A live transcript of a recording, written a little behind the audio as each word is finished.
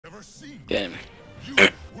Damn. You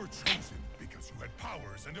were chosen because you had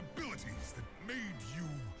powers and abilities that made you.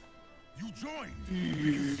 You joined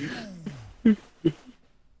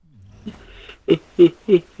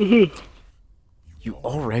because You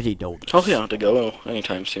already know this. Hopefully I don't have to go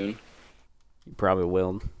anytime soon. You probably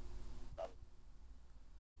will.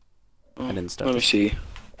 I didn't start. Let me see.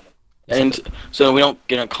 And so we don't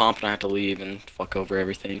get a comp and I have to leave and fuck over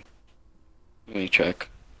everything. Let me check.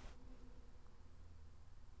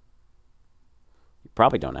 You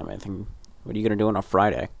probably don't have anything. What are you gonna do on a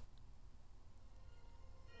Friday?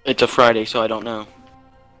 It's a Friday, so I don't know.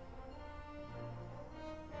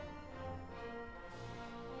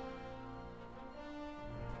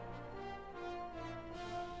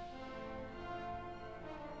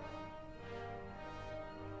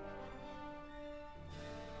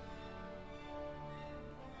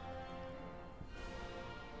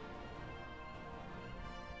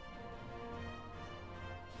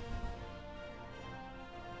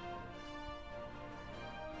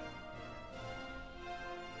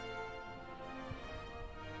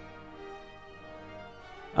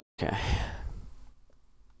 Okay.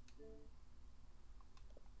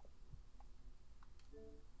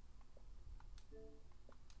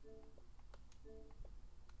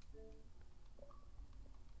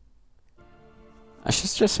 I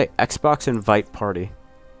should just say Xbox invite party.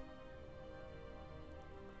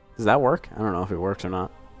 Does that work? I don't know if it works or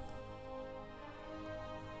not.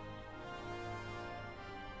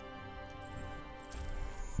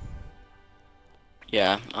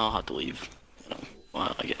 Yeah, I'll have to leave in a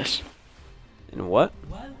while, I guess. In what?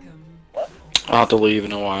 I'll have to leave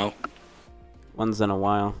in a while. Once in a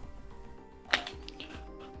while.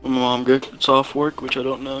 My mom gets off work, which I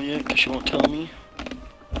don't know yet, because she won't tell me.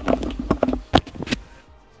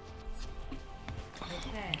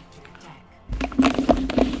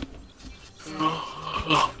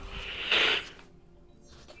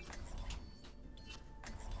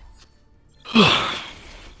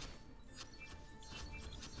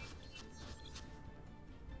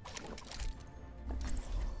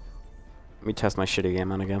 Let me test my shitty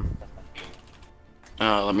game on again.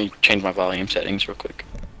 Let me change my volume settings real quick.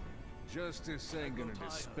 justice ain't gonna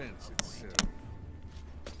dispense itself.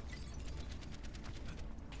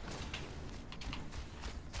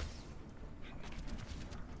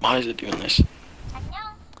 Why is it doing this?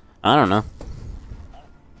 I don't know.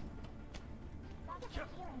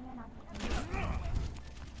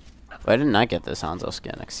 Why didn't I get this Hanzo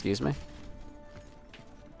skin? Excuse me?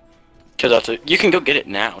 Cause that's you can go get it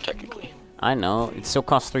now, technically. I know. It still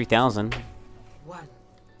costs 3,000.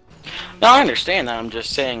 No, I understand that. I'm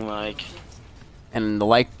just saying, like... And the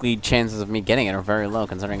likely chances of me getting it are very low,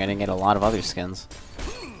 considering I didn't get a lot of other skins.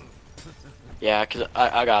 Yeah, cause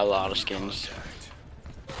I got a lot of skins.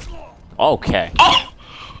 Okay. Oh!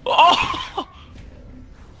 Oh!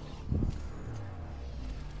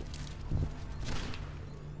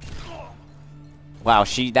 Wow,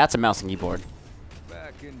 that's a mouse and keyboard.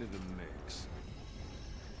 Back into the mix.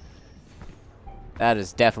 That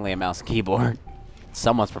is definitely a mouse and keyboard.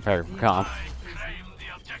 Someone's prepared for comp.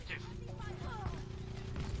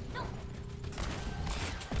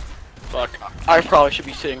 Fuck, I probably should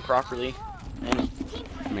be sitting properly. And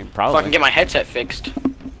I mean, if I probably. can get my headset fixed.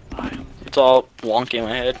 It's all wonky in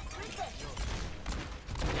my head.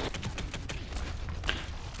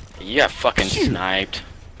 You got fucking sniped.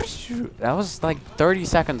 That was like 30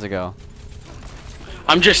 seconds ago.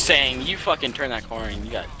 I'm just saying, you fucking turned that corner and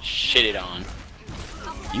you got shitted on.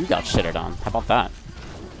 You got shitted on. How about that?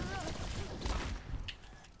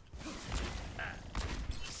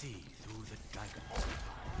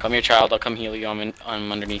 Come here, child. I'll come heal you.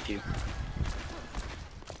 I'm underneath you.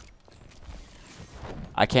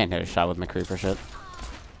 I can't hit a shot with my creeper shit.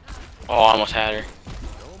 Oh, I almost had her.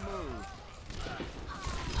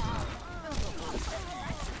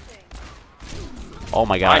 Oh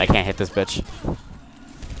my god, I can't hit this bitch.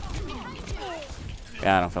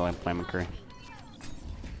 Yeah, I don't feel like playing McCree.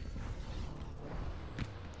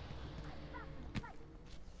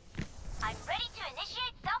 I'm ready to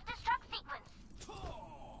initiate self-destruct sequence.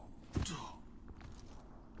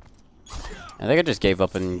 I think I just gave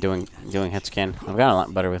up on doing hit scan. I've gotten a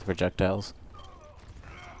lot better with projectiles.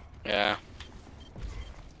 Yeah.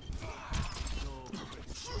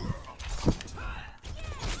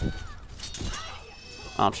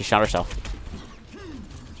 Oh, she shot herself.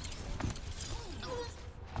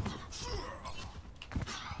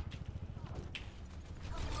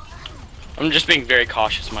 I'm just being very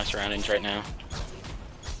cautious of my surroundings right now.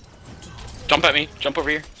 Jump at me. Jump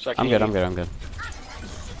over here. So I can I'm good, I'm good, I'm good.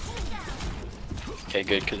 Okay,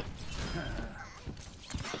 good, cause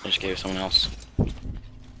I just gave someone else.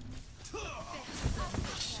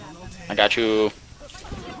 I got you.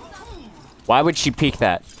 Why would she peek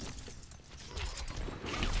that?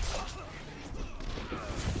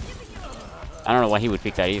 I don't know why he would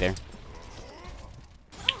peek that either.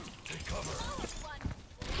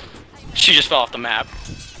 She just fell off the map.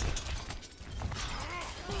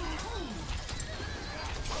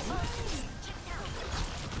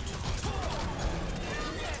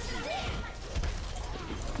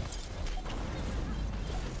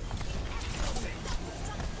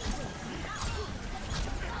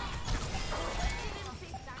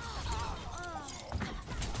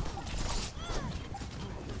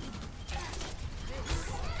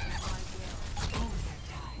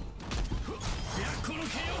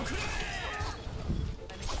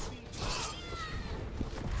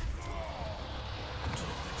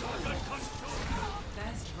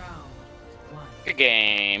 Good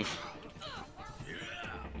game.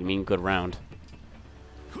 You mean good round?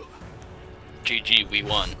 GG, we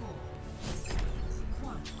won.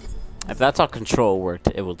 If that's how control worked,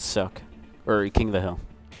 it would suck. Or King of the Hill.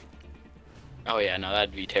 Oh yeah, no,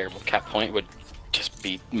 that'd be terrible. Cap point would just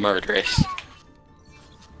be murderous.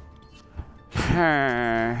 If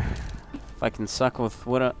I can suck with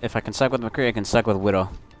Widow, if I can suck with McCree, I can suck with Widow.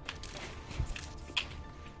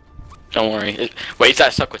 Don't worry. Wait, is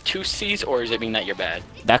that suck with 2 C's, or does it mean that you're bad?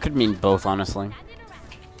 That could mean both, honestly.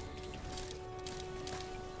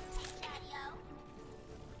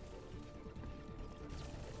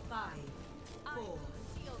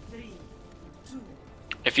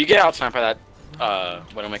 If you get outside by that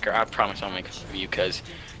Widowmaker, I promise I'll make a review, because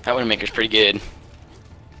that Widowmaker's pretty good.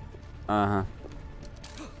 Uh-huh.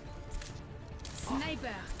 Sniper,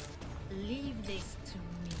 leave this to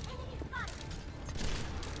me.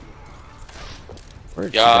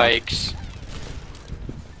 Where'd she go? Yikes.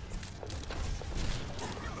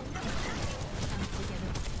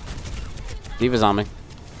 Diva's on me.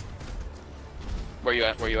 Where you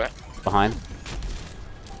at? Where you at? Behind.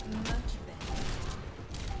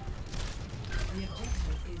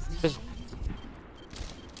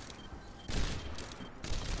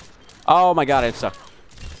 Oh my god, it sucked.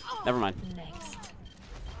 Never mind. Next.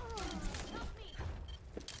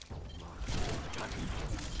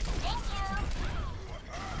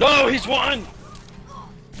 No, he's won!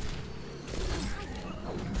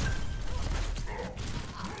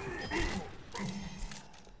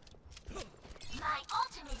 My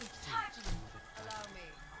ultimate is charging. Allow me.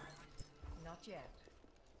 Not yet.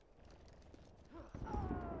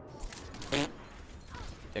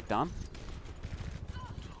 Kicked on.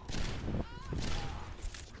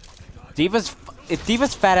 Diva's... If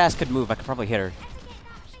Diva's fat ass could move, I could probably hit her.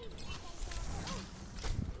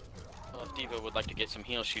 Well, if Diva would like to get some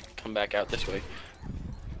heals, she'd come back out this way.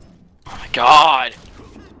 Oh my god!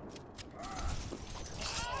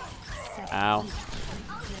 Ow.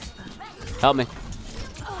 Help me.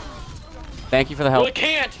 Thank you for the Well, help. it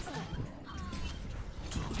can't!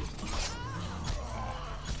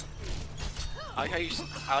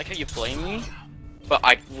 I like how you blame me, but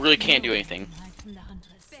I really can't do anything.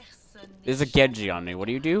 There's a Genji on me. What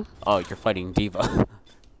do you do? Oh, you're fighting Diva.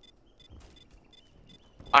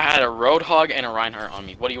 I had a Roadhog and a Reinhardt on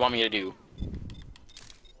me. What do you want me to do?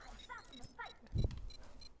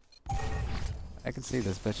 I can see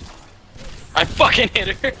this bitch. I fucking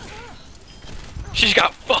hit her! She's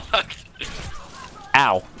got fucked!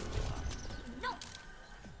 Ow.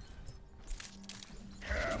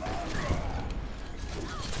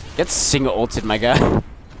 Get single ulted, my guy.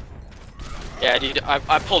 Yeah, dude,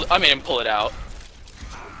 I made him pull it out.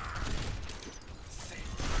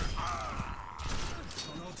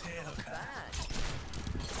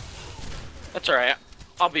 That's alright.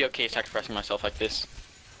 I'll be okay sacrificing myself like this.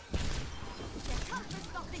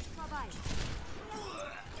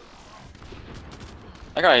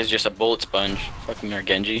 That guy is just a bullet sponge. Fucking our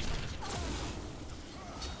Genji.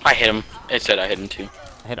 I hit him. It said I hit him too.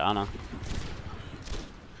 I hit Ana.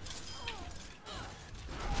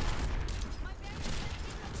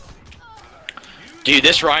 Dude,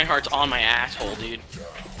 this Reinhardt's on my asshole, dude.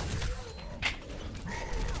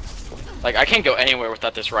 Like, I can't go anywhere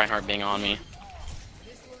without this Reinhardt being on me.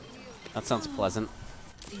 That sounds pleasant.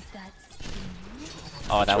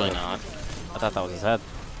 Oh, that really was not. I thought that was his head.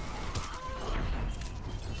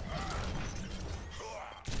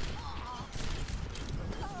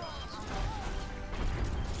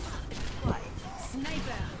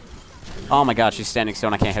 Oh my god, she's standing still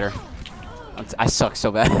and I can't hit her. I suck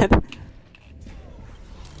so bad.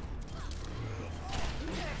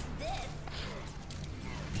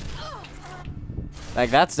 Like,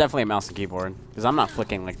 that's definitely a mouse and keyboard. Because I'm not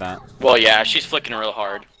flicking like that. Well, yeah, she's flicking real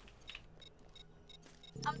hard.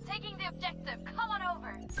 I'm taking the objective. Come on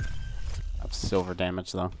over. Have silver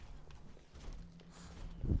damage though.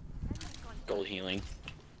 Gold healing.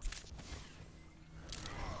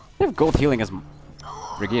 They have gold healing as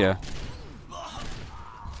Brigitte.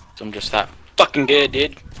 So I'm just that fucking good,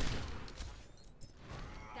 dude. Dein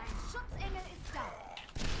Schutzengel ist da.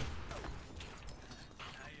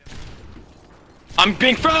 I'm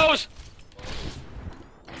being froze!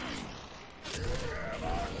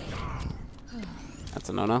 That's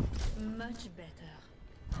a no-no. Much better.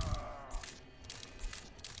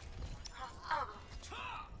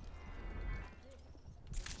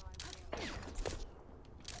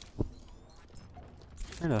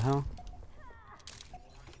 Where the hell?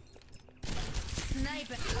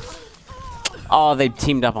 Sniper. Oh, they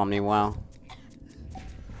teamed up on me. Wow.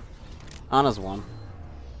 Anna's one.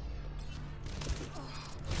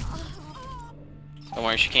 Don't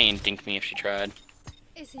worry, she can't even dink me if she tried.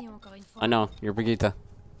 Essayons encore une fois. I know. You're Brigitte.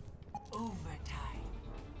 Overtime.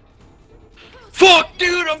 Fuck,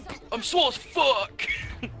 dude! I'm swole as fuck!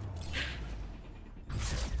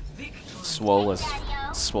 Swole as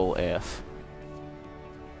swole AF.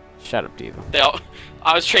 Shut up, Diva.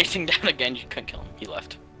 I was tracing down again, you couldn't kill him. He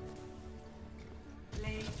left.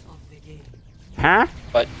 Play of the game. Huh?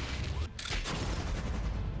 But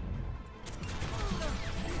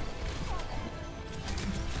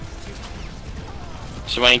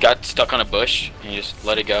so when he got stuck on a bush and you just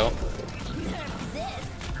let it go.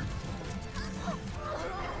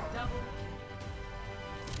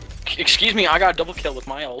 Excuse me, I got a double kill with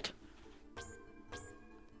my ult.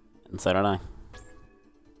 And so did I.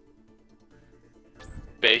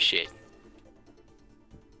 Base shit.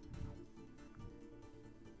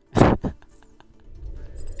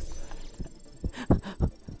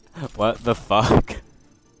 What the fuck?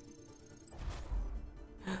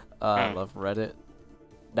 I love Reddit.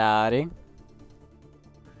 Daddy.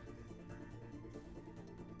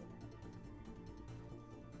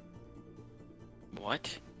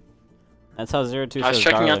 What? That's how 02 I was says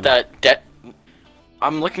checking out darling. that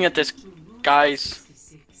I'm looking at this guy's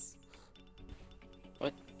 66.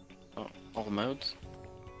 all the modes.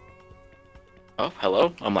 Oh,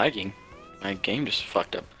 hello. I'm lagging. My game just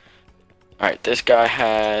fucked up. Alright, this guy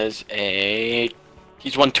has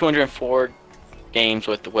he's won 204 games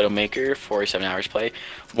with the Widowmaker, 47 hours play,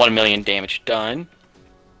 1 million damage done,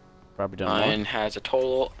 Probably done more. and has a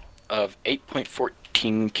total of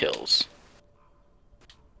 8.14 kills.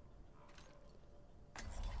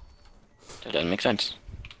 That doesn't make sense.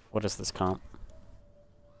 What is this comp?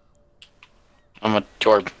 I'm a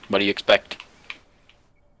Torb. What do you expect?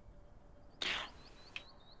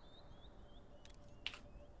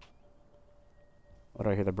 What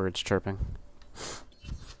do I hear the birds chirping?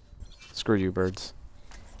 Screw you, birds.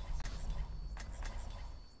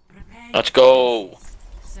 Prepare Let's go!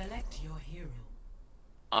 Select your hero.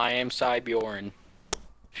 I am Cybjorn.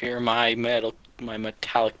 Fear my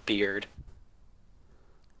metallic beard.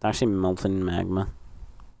 It's actually molten magma.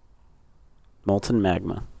 Molten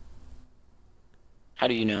magma. How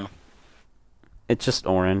do you know? It's just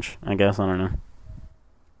orange, I guess. I don't know.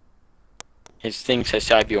 His thing says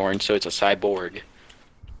Cybjorn, so it's a cyborg.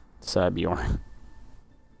 Cybjorn.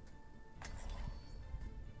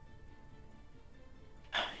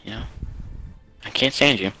 You know? I can't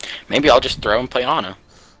stand you. Maybe I'll just throw and play Ana.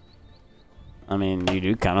 I mean, you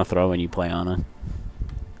do kind of throw when you play Ana.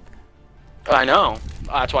 I know.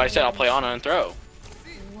 That's why I said I'll play Ana and throw.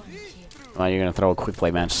 Well, you're gonna throw a quick play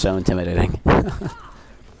match. So intimidating.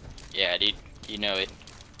 Yeah, dude. You know it.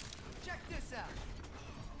 Check this out.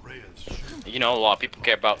 Reyes, You know a lot of people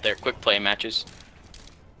care about their quick play matches.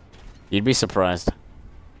 You'd be surprised.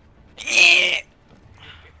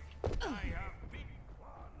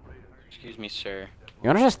 Excuse me, sir. You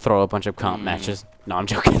wanna just throw a bunch of comp matches? No, I'm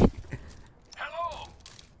joking.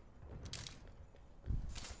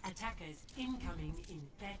 Attackers incoming in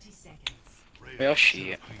 30 seconds. Reyes Well, should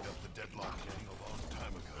shit. have cleaned up the deadlock gang a long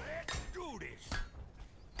time ago. Do this.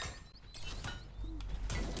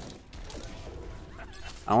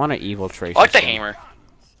 I want an evil Tracer. I like the skin, hammer.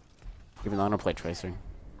 Even though I don't play Tracer.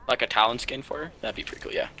 Like a Talon skin for her? That'd be pretty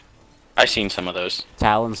cool, yeah. I've seen some of those.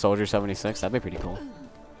 Talon Soldier 76. That'd be pretty cool.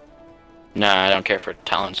 Nah, I don't care for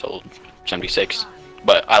Talon Sold 76.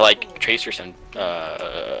 But I like Tracer and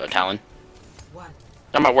Talon. One.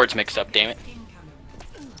 Got my words mixed up, damn it.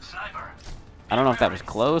 Incoming. I don't know if that was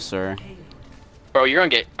close or Bro, you're gonna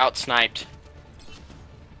get out-sniped.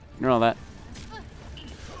 you know that.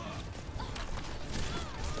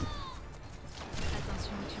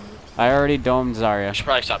 Attention, tu me... I already domed I Zarya. should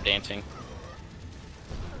probably stop dancing.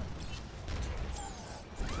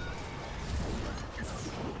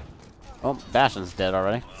 Oh, Bastion's dead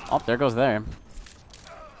already. Oh, there goes there.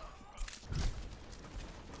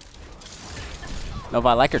 No, but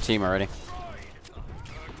I like your team already.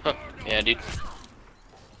 Huh. Yeah, dude.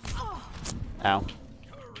 Ow.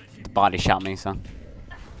 The body shot me, son.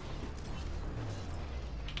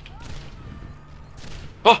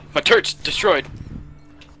 Oh, my turret's destroyed.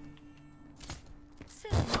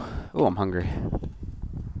 Ooh, I'm hungry.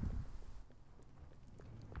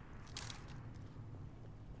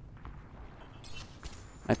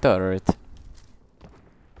 My turret.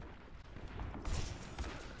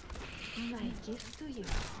 My gift to you.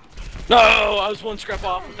 No, I was one scrap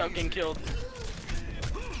off without getting killed.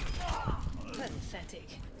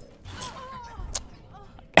 Pathetic.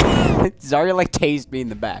 Zarya like tased me in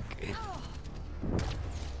the back.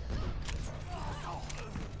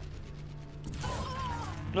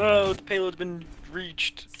 No, the payload's been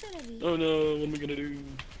reached. Celery. Oh no, what am I gonna do?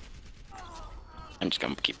 I'm just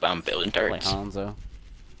gonna keep on building Play turrets. Hanzo.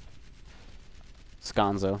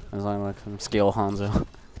 Sconzo, as I like him. Skill Hanzo.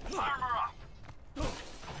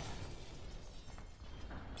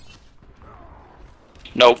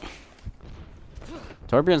 Nope.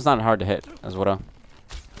 Torbjorn's not hard to hit, as what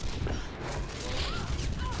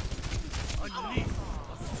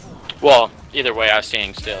Well, either way, I was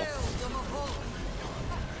standing still.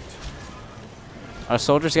 Our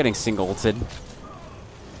soldier's getting single-ulted.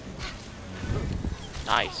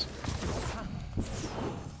 Nice.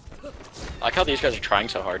 I like how these guys are trying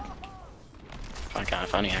so hard. Kind of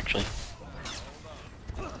funny, actually.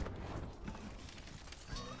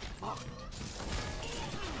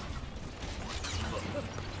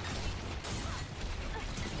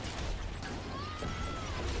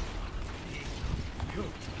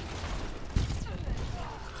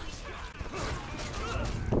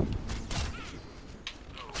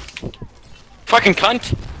 Fucking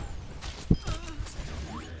cunt!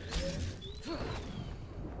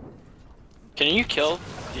 Can you kill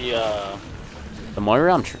the, The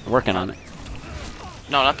Moira? I'm working on it.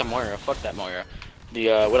 No, not the Moira. Fuck that Moira. The,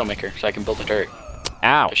 Widowmaker, so I can build a turret.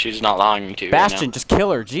 Ow! She's not allowing me to right Bastion, now. just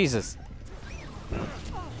kill her, Jesus.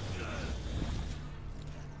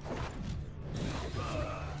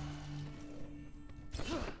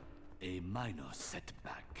 A minor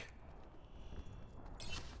setback.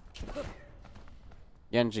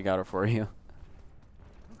 Genji got her for you.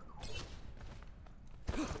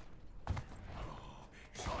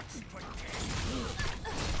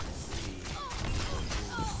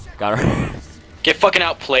 Got her. Get fucking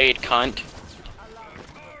outplayed, cunt.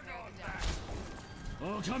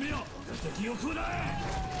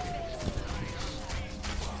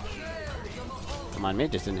 Come on, me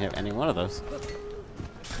just didn't hit any one of those.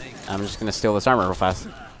 I'm just gonna steal this armor real fast.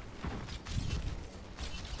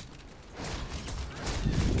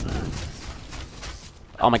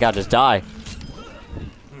 Oh my god, just die.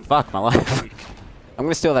 Fuck my life. I'm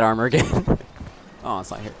gonna steal that armor again. Oh,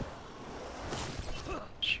 it's not here.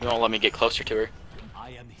 She won't let me get closer to her.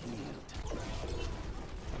 I am healed.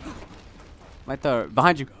 Right there,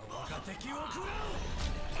 behind you.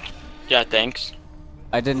 Yeah, thanks.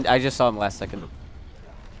 I just saw him last second.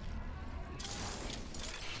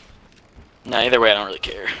 Nah, either way, I don't really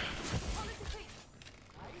care.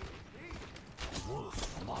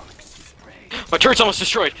 My turret's almost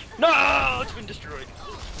destroyed. No, it's been destroyed.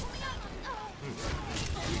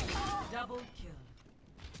 Double kill.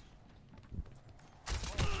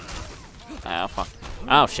 Oh fuck.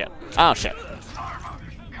 Oh shit. Oh shit.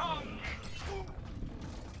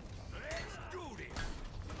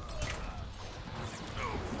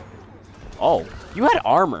 Oh, you had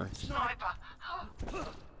armor.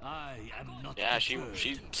 I am not. Yeah, she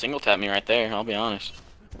single tapped me right there. I'll be honest.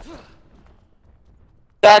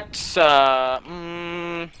 That's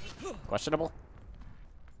Questionable.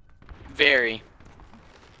 very.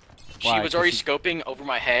 She Why? was already scoping over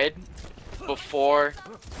my head before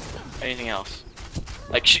anything else.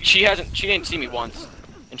 Like she didn't see me once,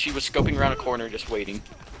 and she was scoping around a corner just waiting.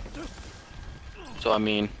 So I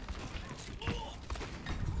mean,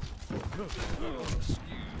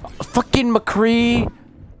 Fucking McCree! If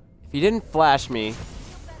you didn't flash me.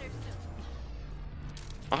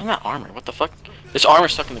 I'm not armor. What the fuck? This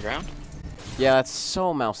armor's stuck in the ground. Yeah, that's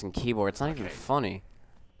so mouse and keyboard. It's not even funny.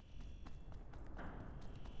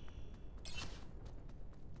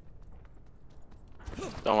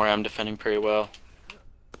 Don't worry, I'm defending pretty well.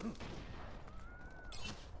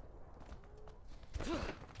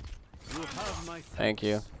 You have my Thank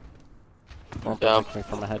you. Won't Yeah. protect me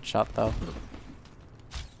from a headshot though.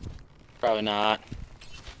 Probably not.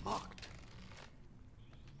 marked.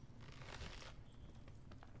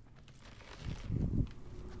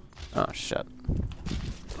 Oh shit.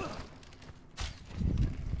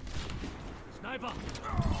 Sniper.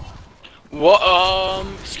 What?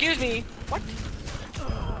 Excuse me. What?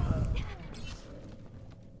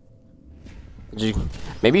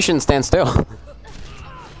 Maybe you shouldn't stand still.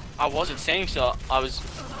 I wasn't saying so. I was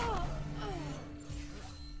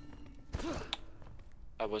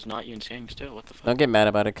not even saying still. What the fuck? Don't get mad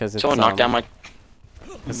about it, cause it's Someone knocked down my.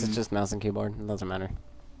 This is just mouse and keyboard. It doesn't matter.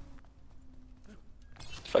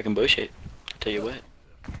 Fucking bullshit. I'll tell you what.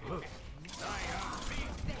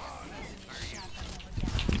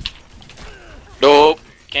 Nope.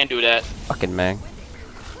 Can't do that. Fucking Meg.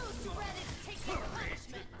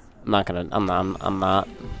 I'm not gonna. I'm not.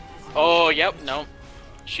 Oh, yep. No.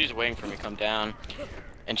 She's waiting for me to come down.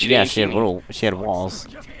 And she Yeah, didn't she see had me. little. She had walls.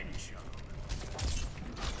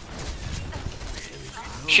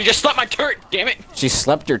 She just slapped my turret. Damn it. She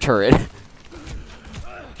slept your turret.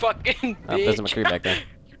 Fucking bitch. Oh, there's a McCree back there.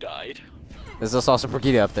 You died. There's a Salsa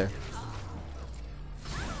Brigida up there.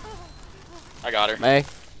 I got her. May.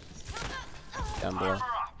 Down below.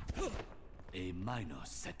 A minor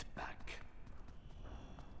setback.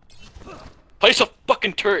 Place a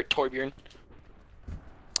fucking turret, Torbjorn.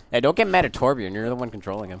 Hey, don't get mad at Torbjorn. You're the one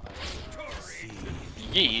controlling him.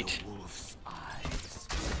 Yeet. Wolf's eyes.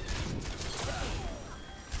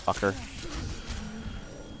 Fucker.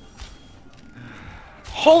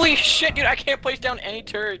 Holy shit, dude, I can't place down any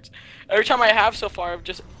turrets. Every time I have so far, I've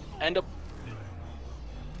just end up...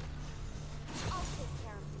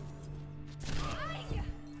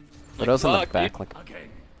 But those in the fuck, back, dude. like,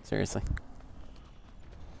 seriously.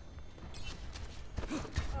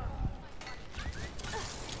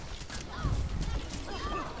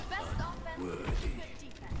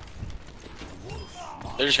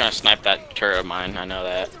 They're just gonna snipe that turret of mine, I know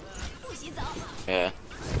that. Yeah.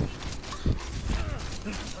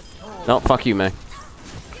 No, fuck you, May.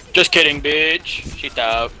 Just kidding, bitch. She's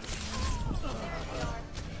out.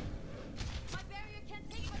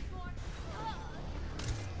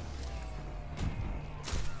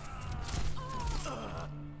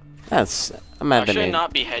 That's. I'm mad I that should May.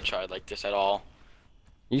 not be headshot like this at all.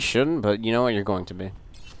 You shouldn't, but you know what? You're going to be.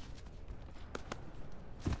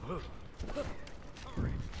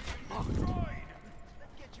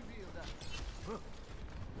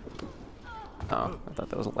 Oh, I thought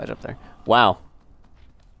there was a ledge up there. Wow.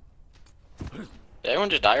 Did everyone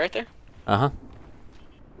just die right there? Uh-huh.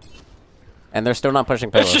 And they're still not pushing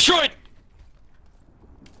It's payload. destroyed!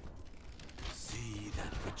 See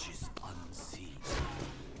that which is unseen.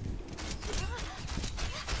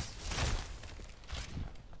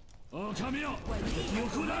 Oh, come here.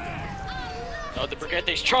 No, the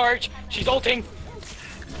Brigante's charge! She's ulting!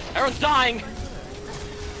 Everyone's dying!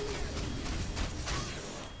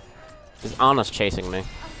 Is Anna's chasing me.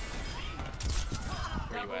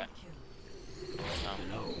 Where you at?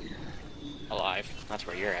 Oh. Alive. That's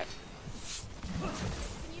where you're at.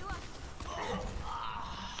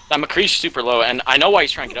 That McCree's super low, and I know why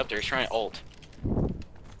he's trying to get up there. He's trying to ult.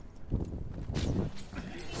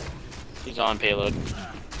 He's on payload.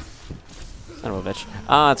 Son of a bitch.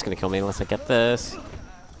 Ah, it's gonna kill me unless I get this.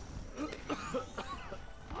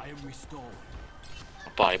 I am restored.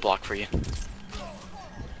 I'll body block for you.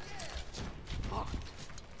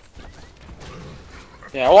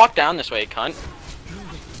 Yeah, walk down this way, cunt.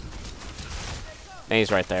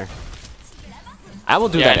 May's right there. I will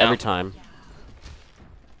do Yeah, I that know. every time.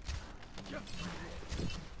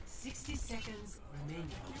 60 seconds remaining.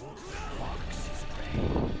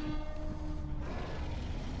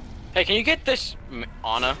 Hey, can you get this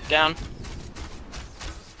Anna down?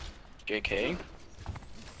 JK?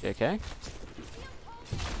 JK?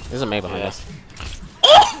 There's a May behind Yeah. us.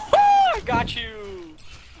 Oh, I got you!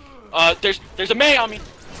 There's a May on me!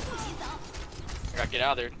 I gotta get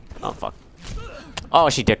out of there. Oh, fuck. Oh,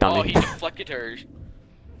 she dicked on Oh, me. he deflected hers.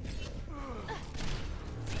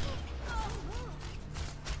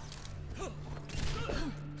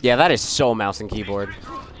 Yeah, that is so mouse and keyboard.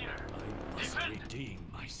 I must redeem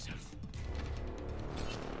myself.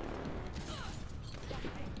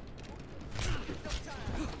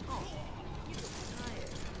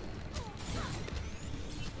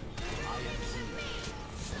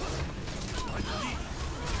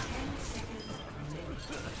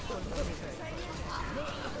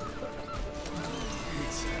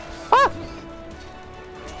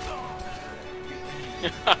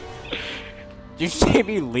 Did you see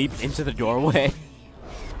me leap into the doorway?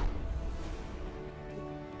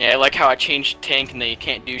 Yeah, I like how I changed tank and then you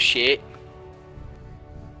can't do shit.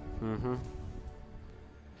 Mm-hmm.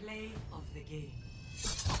 Play of the game.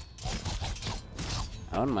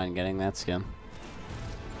 I wouldn't mind getting that skin.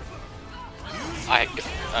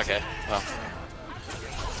 Okay, well.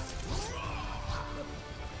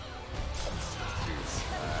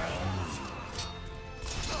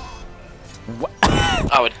 What?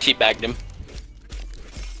 I would teabagged him.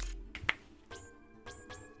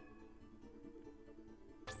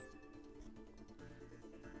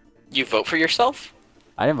 You vote for yourself?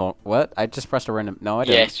 I didn't vote. What? I just pressed a random. No, I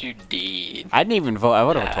didn't. Yes, you did. I didn't even vote. I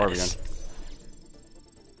voted for Lies. Torbjorn.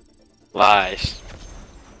 Lies.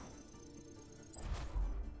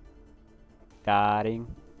 Got him.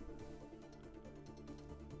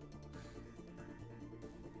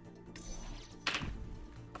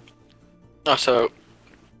 Oh, so.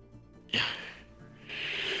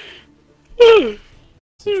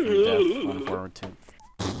 Going forward to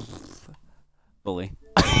bully.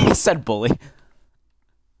 I said bully.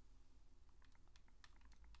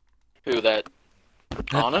 Who that?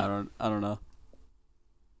 Anna? I don't know.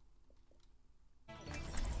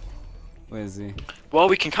 Where is he? Well,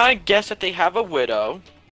 we can kind of guess that they have a widow.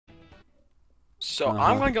 So I'm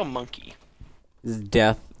Uh-huh. gonna go monkey. This is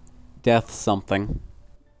death something.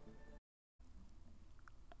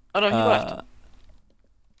 Oh no, he left.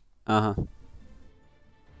 Uh-huh.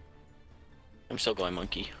 I'm still going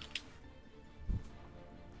monkey.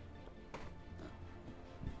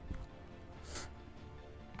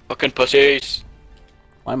 Fucking pussies.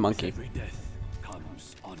 Why monkey? Every death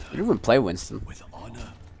comes honor. You didn't even play Winston. With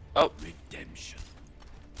honor, Oh, redemption.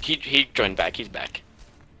 he joined back. He's back.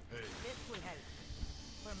 This will help.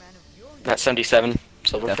 For a man of your That 77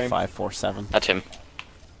 silver Death frame. 547. That's him.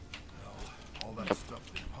 All that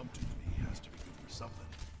stuff they pumped into me has to be good for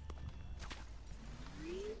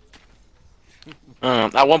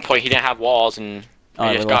something. At one point, he didn't have walls, and Oh, he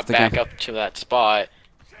they just got left back again. up to that spot.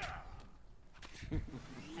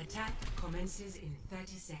 Attack commences in 30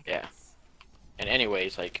 seconds. Yeah. And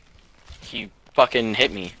anyways, like, he fucking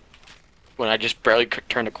hit me when I just barely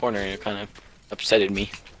turned a corner, and it kind of upsetted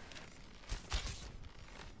me.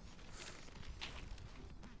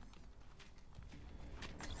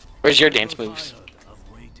 Where's your dance moves? Tired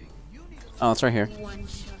of waiting. Oh, it's right here. one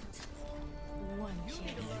shot. One kill.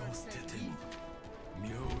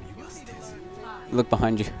 Look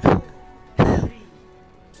behind you. 3,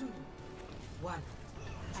 2, 1.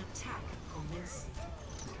 Attack commencing.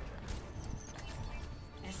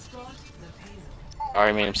 Escort the payload.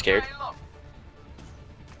 Alright, man, I'm scared.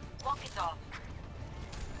 Walk it off.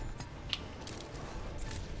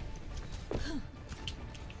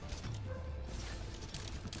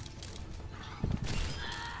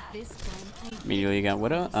 This time I Immediately you got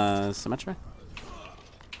Widow. Symmetra.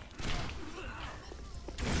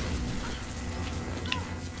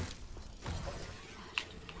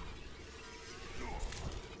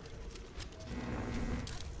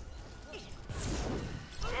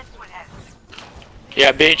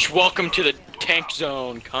 Yeah, bitch, welcome to the tank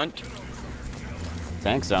zone, cunt.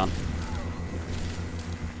 Tank zone.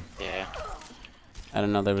 Yeah. I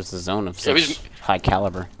didn't know there was a zone of It such was- high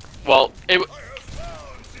caliber. Well, you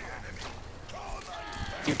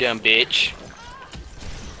dumb bitch.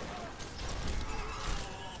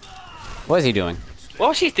 What is he doing? What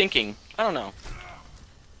was he thinking? I don't know.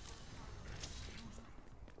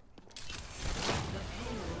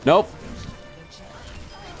 Nope.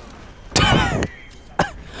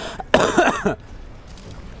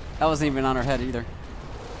 That wasn't even on her head either.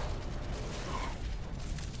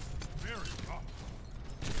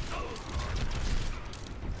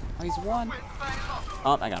 Oh, he's one.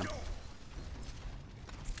 Oh, I got him.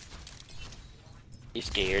 He's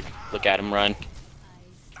scared. Look at him run.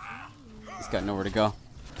 He's got nowhere to go.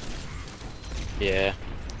 Yeah.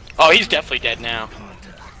 Oh, he's definitely dead now.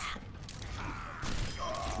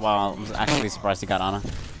 Wow, I was actually surprised he got Ana.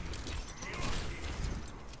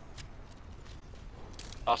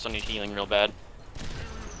 Also need healing real bad.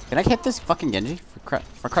 Can I hit this fucking Genji?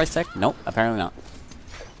 For Christ's sake? Nope, apparently not.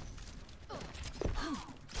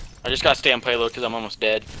 I just gotta stay on payload because I'm almost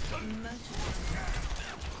dead.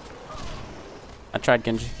 I tried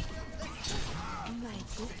Genji.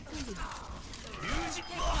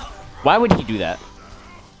 Why would he do that?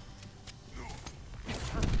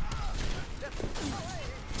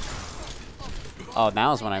 Oh,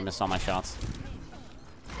 now is when I missed all my shots.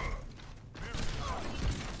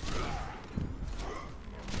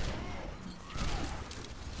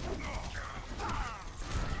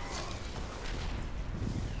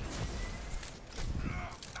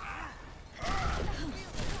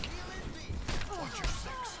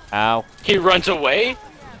 Ow. He runs away?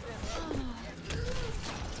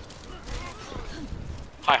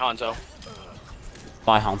 Hi, Hanzo.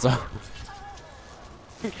 Bye, Hanzo.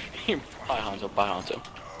 Hi, Hanzo. Bye, Hanzo.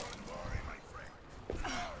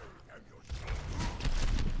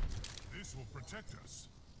 This will protect us.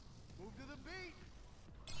 Move to the beat.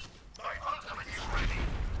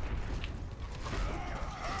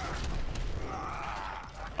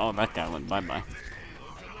 Oh, that guy went bye-bye.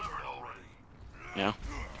 Yeah.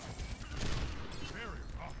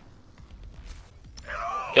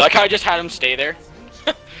 You like how I just had him stay there?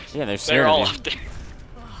 Yeah, they're They're scared all of you. up there.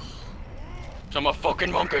 I'm a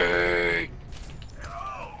fucking monkey.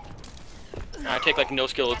 I take like no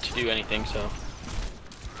skill to do anything, so.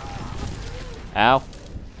 Ow.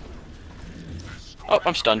 Oh,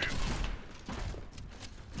 I'm stunned.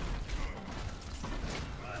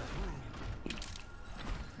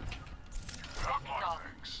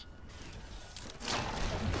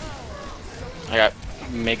 I got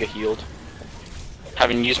mega healed.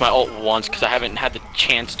 Haven't used my ult once because I haven't had the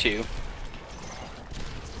chance to.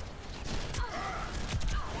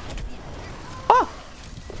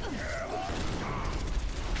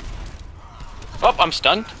 Oh, I'm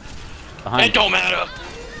stunned. Behind. It don't matter.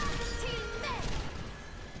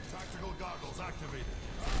 Tactical goggles activated.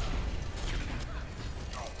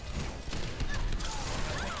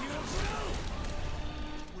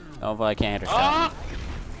 Oh, but I can't hit her shot. Ah!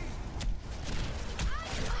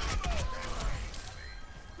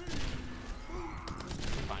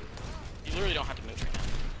 Fine. You literally don't have to move right now.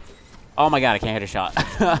 Oh my god, I can't hit a shot.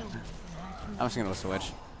 I'm just gonna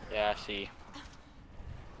switch. Yeah, I see.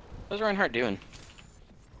 What's Reinhardt doing?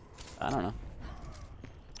 I don't know.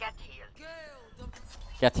 Get healed.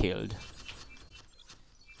 Get healed.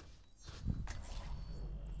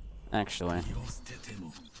 Actually,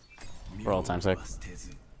 we're all time sick.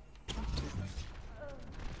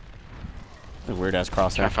 Weird ass Trying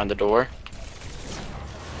crosshair. to find the door.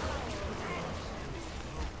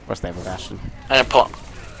 Of course they have a bastion. I didn't pull him.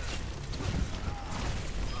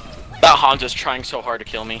 That Hanzo's trying so hard to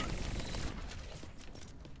kill me.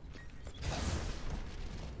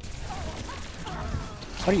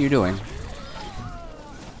 What are you doing?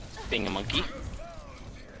 Being a monkey.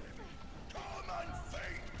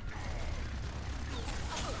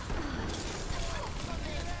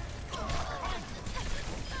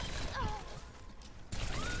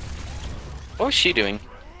 What was she doing?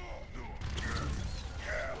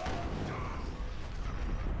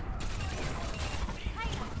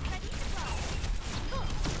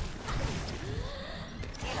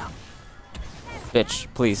 Bitch,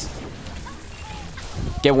 please.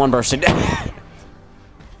 Get one burst in. Much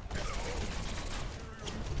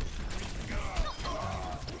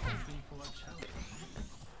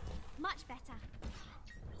better.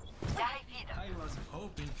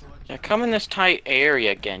 Yeah, come in this tight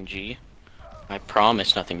area, Genji. I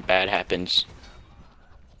promise nothing bad happens.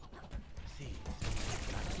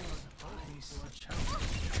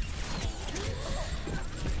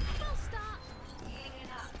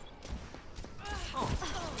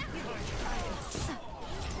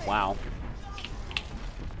 Wow.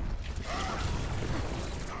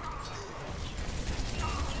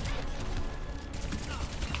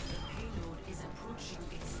 Payload is approaching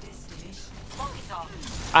its destination.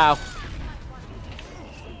 Ow.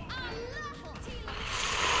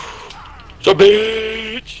 So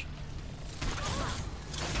bitch!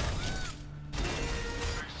 They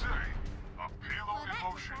say a payload in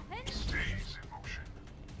motion stays in motion.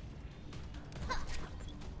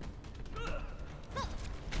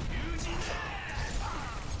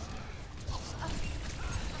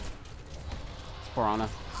 Poor Ana.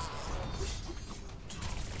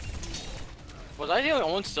 Was I the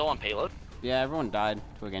only one still on payload? Yeah, everyone died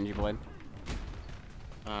to a Genji blade.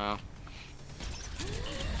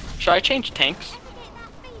 Should I change tanks?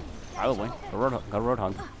 Probably. Go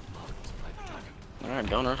Roadhog. Alright,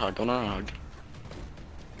 go Nerdhog, go Nerdhog.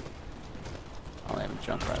 Oh, they have a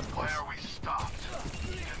junk right, of course. Where we stopped.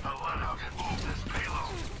 Now let out and move this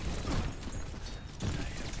payload.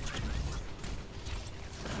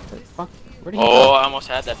 Where the fuck? Where did he Oh, go? I almost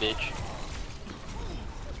had that bitch.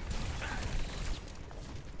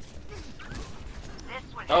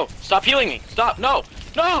 Oh, stop healing me! Stop! No!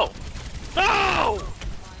 No! No!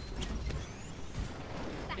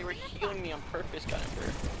 They were healing me on purpose, kind of.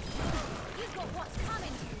 You've got what's coming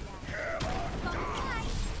to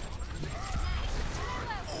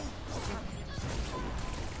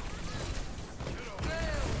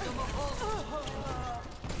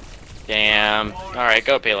you. Damn. Alright,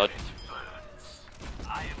 go payload.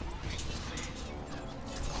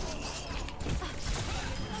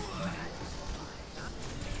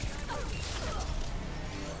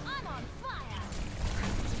 I'm on fire.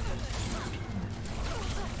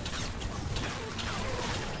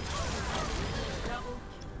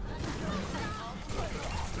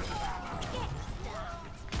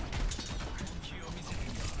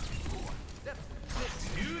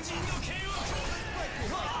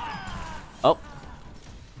 Oh.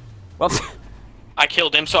 Well. I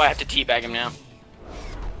killed him, so I have to teabag him now.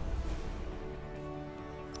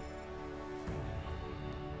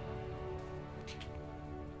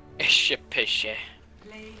 Shit, pish, yeah.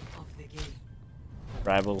 Play of the game.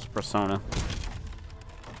 Rivals Persona.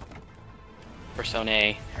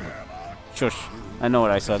 Persona. Shush. I know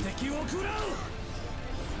what I said.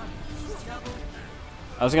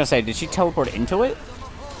 I was gonna say, did she teleport into it?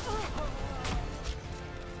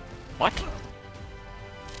 What?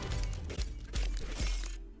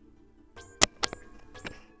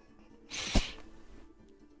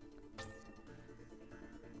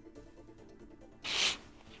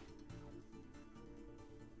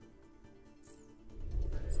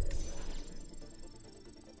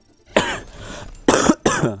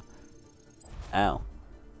 Ow.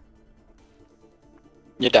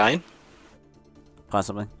 You dying?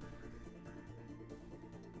 Possibly.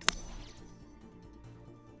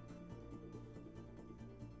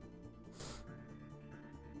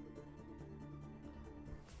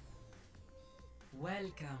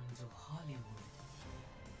 Welcome to Hollywood.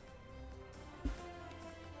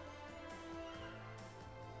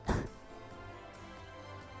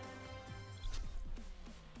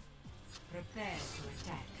 Prepare to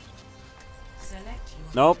attack. Select your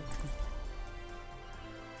Nope.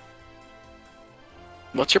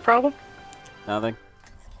 What's your problem? Nothing.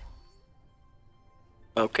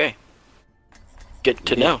 Okay. Good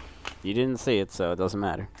to know. You didn't see it, so it doesn't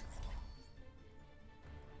matter.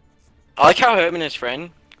 I like how him and his friend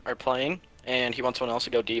are playing, and he wants someone else to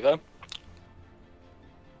go diva.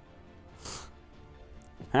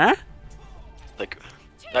 Huh? Like,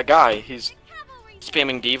 that guy, he's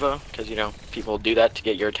spamming diva, because, you know, people do that to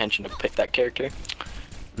get your attention to pick that character.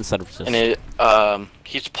 Instead of just... And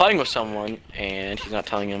he's playing with someone, and he's not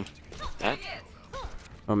telling him that.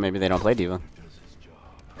 Or maybe they don't play Diva.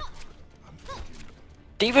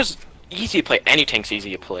 Diva's easy to play. Any tank's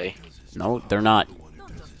easy to play. No, they're not.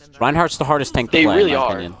 Reinhardt's the hardest tank to They play, really in my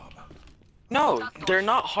are. opinion. No, they're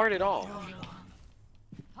not hard at all.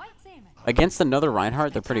 Against another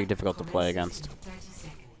Reinhardt, they're pretty difficult to play against. 30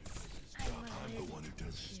 seconds.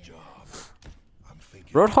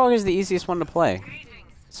 Roadhog is the easiest one to play.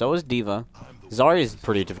 So is Diva. Zarya is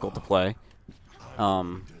pretty difficult to play.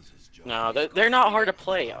 No, they're not hard to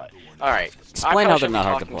play. Alright. Explain how they're not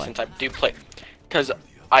hard to play. Since I do play. Because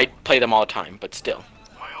I play them all the time, but still.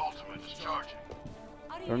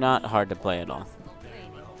 They're not hard to play at all.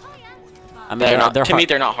 I mean, To me,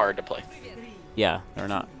 they're not hard to play. Yeah, they're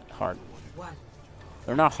not hard.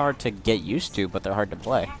 They're not hard to get used to, but they're hard to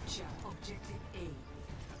play. Capture objective A.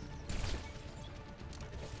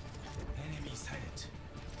 Enemy sighted.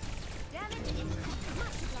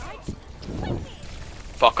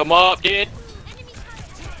 Fuck them up, dude.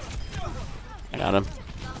 I got him.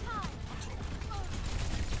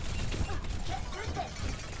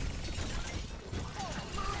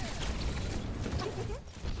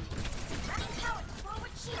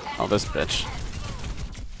 Oh, this bitch.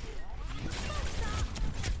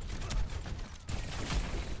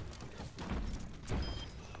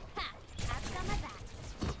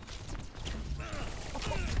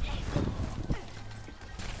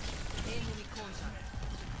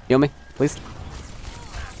 Heal me, please.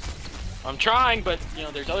 I'm trying, but, you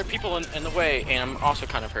know, there's other people in the way, and I'm also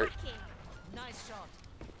kind of hurt.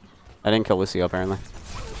 I didn't kill Lucio, apparently.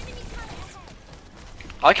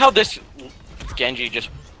 I like how this Genji just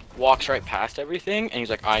walks right past everything, and he's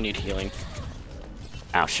like, I need healing.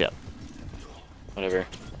 Ow, shit. Whatever.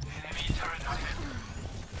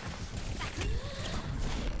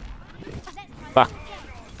 Fuck.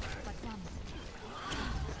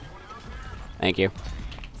 Thank you.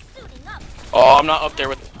 Oh, I'm not up there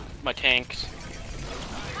with my tanks.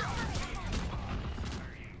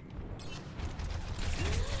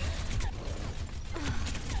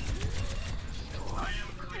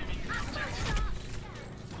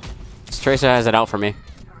 This Tracer has it out for me.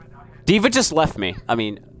 Diva just left me. I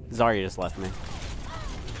mean, Zarya just left me.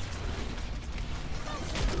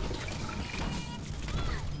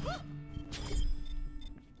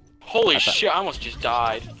 Holy shit, I almost just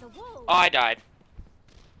died. Oh, I died.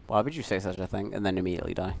 Why would you say such a thing and then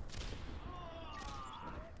immediately die?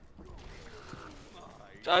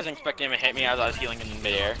 I wasn't expecting him to hit me as I was healing in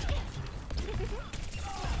midair.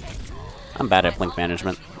 I'm bad at blink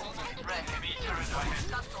management.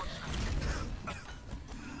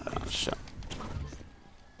 Oh, shit.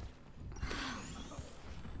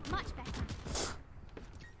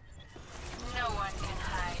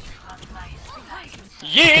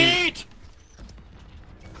 Yeet!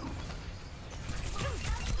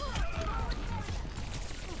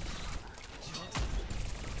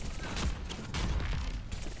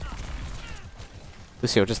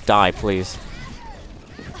 Lucio, just die, please.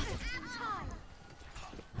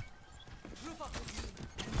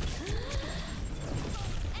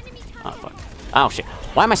 Oh, fuck. Oh, shit.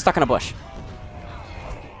 Why am I stuck in a bush?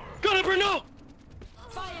 Gunnifer, no!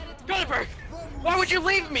 Gunnifer! Why would you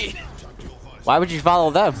leave me? Why would you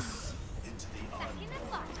follow them?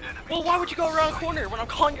 Well, why would you go around the corner when I'm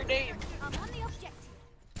calling your name?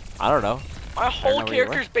 I don't know. My whole know where you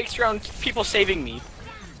character is based around people saving me.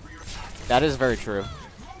 That is very true.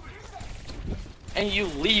 And you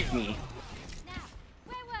leave me.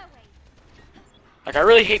 Like, I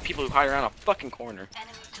really hate people who hide around a fucking corner.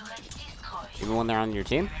 Even when they're on your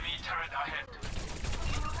team?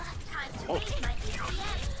 Oh.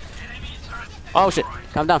 Oh shit.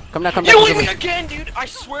 Come down. Come down. Come down. You come leave me down. again, dude! I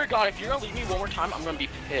swear to God, if you're gonna leave me one more time, I'm gonna be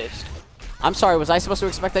pissed. I'm sorry. Was I supposed to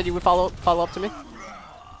expect that you would follow up to me?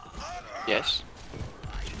 Yes.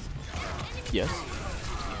 Yes.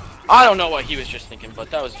 I don't know what he was just thinking, but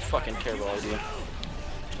that was a fucking terrible idea.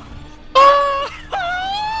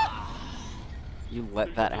 You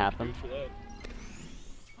let that happen?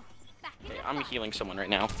 Okay, I'm healing someone right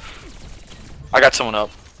now. I got someone up.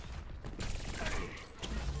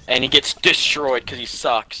 And he gets destroyed because he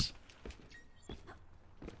sucks.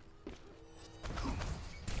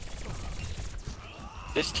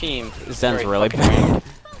 This team is Zen's very really fucking bad. weak.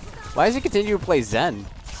 Why does he continue to play Zen?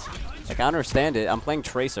 Like, I understand it. I'm playing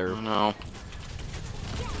Tracer. Oh no.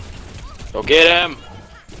 Go get him!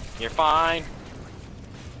 You're fine.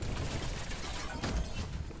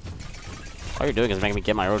 All you're doing is making me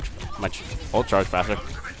get my ult charge faster.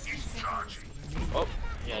 Oh,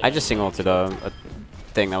 yeah, I just single ulted a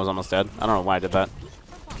thing that was almost dead. I don't know why I did that.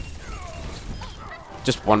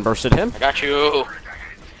 Just one bursted him. I got you.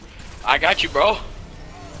 I got you, bro.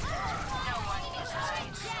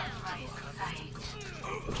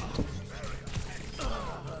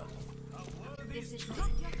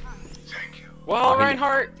 Well,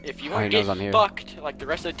 Reinhardt, if you want to knows I'm here. get fucked like the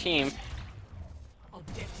rest of the team,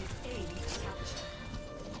 Objective A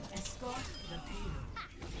captured. Escort the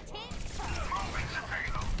payload.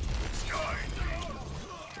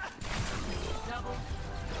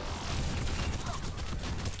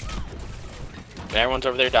 everyone's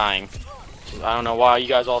over there dying. I don't know why you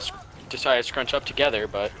guys all decided to scrunch up together,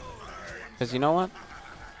 but Because you know what?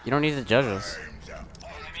 You don't need to judge us.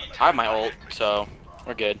 I have my ult, so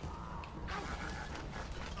we're good.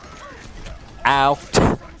 Ow.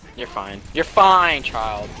 You're fine. You're fine,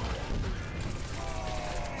 child.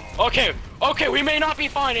 Okay, okay, we may not be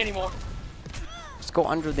fine anymore. Just go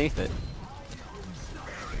underneath it.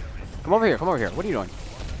 Come over here. Come over here. What are you doing?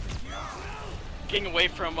 Getting away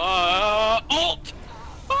from, ult!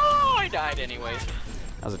 Oh, I died anyways.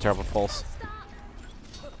 That was a terrible pulse.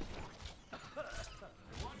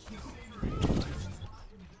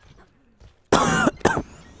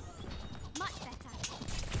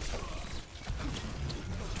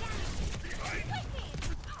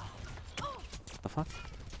 The fuck?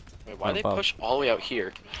 Wait, why Oh, they above. push all the way out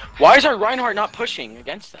here? Why is our Reinhardt not pushing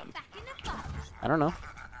against them? I don't know.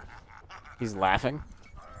 He's laughing.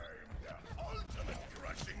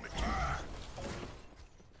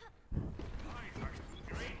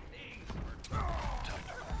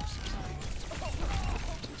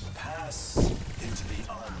 Pass into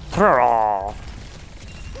the unknown.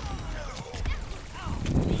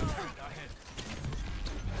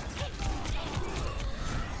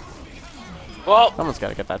 Well, Someone's got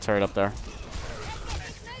to get that turret up there.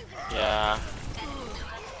 yeah.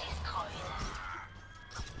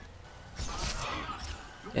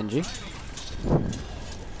 NG.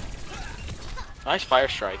 Nice fire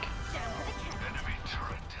strike.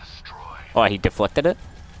 Oh, he deflected it?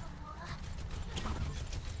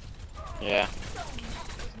 Yeah.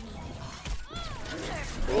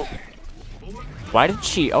 Cool. Why did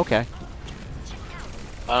she? Okay.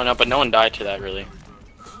 I don't know, but no one died to that really.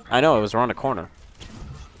 I know, it was around the corner.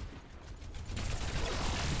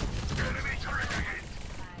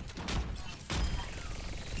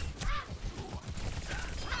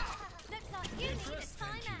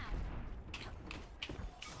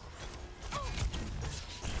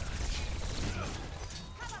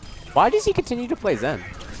 Why does he continue to play Zen?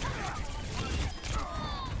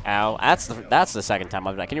 Ow, that's the second time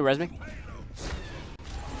I've died. Can you res me?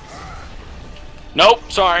 Nope,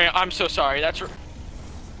 sorry, I'm so sorry. That's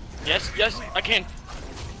yes, yes, I can.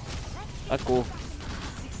 That's cool.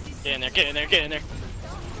 Get in there, get in there, get in there.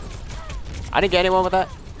 I didn't get anyone with that.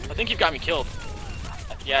 I think you got me killed.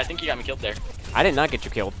 Yeah, I think you got me killed there. I did not get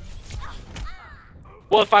you killed.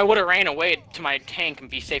 Well, if I would have ran away to my tank and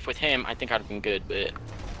be safe with him, I think I'd have been good, but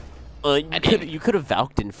You could have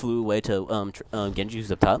Valked and flew away to Genji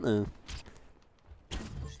who's up top. no,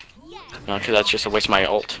 because that's just a waste of my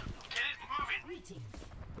ult.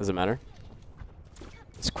 Doesn't matter.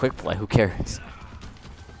 It's quick play. Who cares?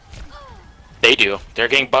 They do. They're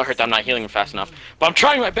getting butthurt that I'm not healing them fast enough. But I'm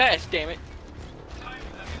trying my best, damn it.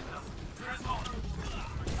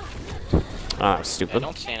 Ah, Yeah, stupid.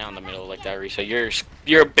 don't stand out in the middle like that, Risa.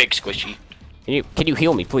 You're a big squishy. Can you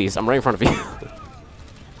heal me, please? I'm right in front of you.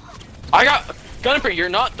 I got Gunper. You're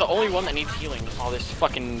not the only one that needs healing all this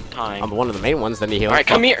fucking time. I'm one of the main ones. Then you heal. All right,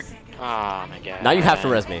 come here. Oh my god. Now you have to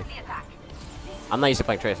res me. I'm not used to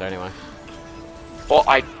playing Tracer anyway. Well,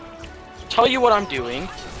 I tell you what I'm doing.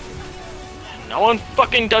 No one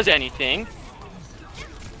fucking does anything.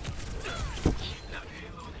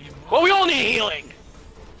 Well, we all need healing.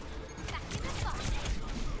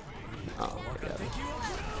 Oh my god.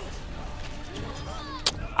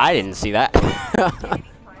 I didn't see that.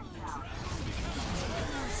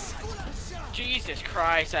 Jesus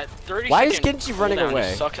Christ! At 30 Why is seconds Genji running cooldown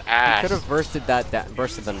away? Sucks He ass. could have bursted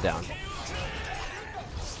them down.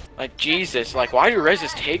 Like Jesus, like why do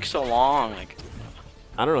reses take so long? Like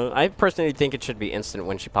I don't know. I personally think it should be instant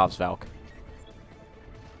when she pops Valk.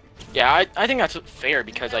 yeah, I think that's fair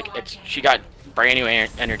because like she got brand new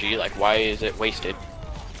energy. Like why is it wasted?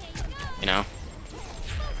 You know?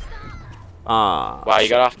 Wow, you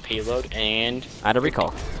got off payload and I had a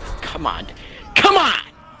recall. come on, come on!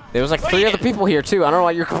 There was like 3 other people here too. I don't know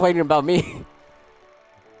why you're complaining about me.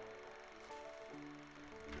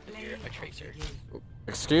 You're a tracer.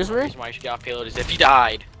 Excuse The me? reason why you should get off payload is if he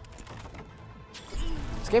died.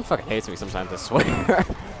 This game fucking hates me sometimes, I swear.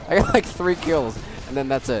 I got like 3 kills, and then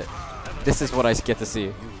that's it. This is what I get to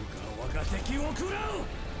see.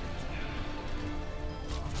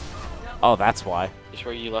 Oh, that's why. Is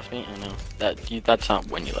where you left me? I know. That's not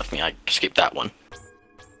when you left me. I skipped that one.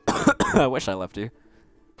 I wish I left you.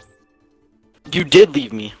 You did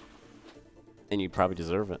leave me. And you probably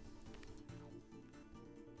deserve it.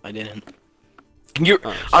 I didn't.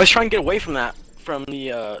 I was trying to get away from that, from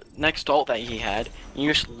the next ult that he had. And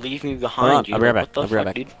you just leave me behind. I'll be right back. What the I'll be right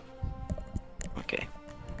fuck, back. dude? Okay.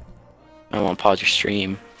 I won't pause your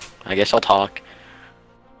stream. I guess I'll talk.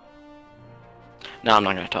 No, I'm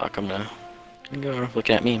not gonna talk. I'm gonna go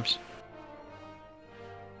looking at memes.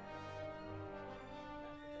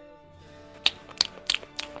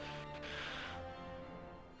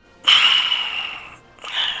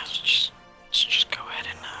 Let's just go ahead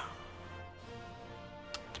and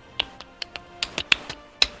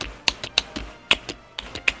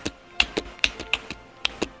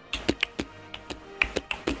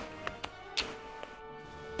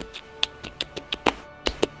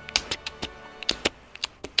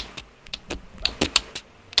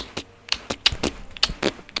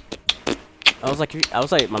I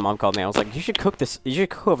was like, my mom called me. I was like, you should cook this. You should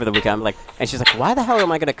cook over the weekend. I'm like, and she's like, why the hell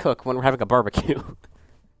am I gonna cook when we're having a barbecue?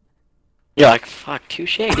 you're like, fuck,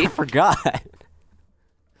 touche, I dude. forgot.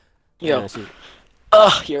 Yo. Yeah, she,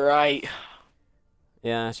 Ugh, you're right.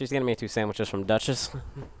 yeah, she's gonna make 2 sandwiches from Duchess.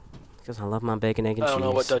 Because I love my bacon, egg, and I cheese. don't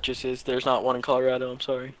know what Duchess is. There's not one in Colorado. I'm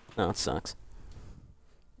sorry. Oh, it sucks.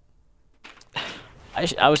 I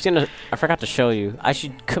forgot to show you.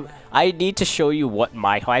 I need to show you what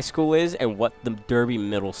my high school is and what the Derby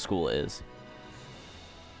Middle School is.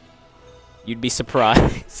 You'd be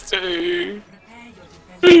surprised.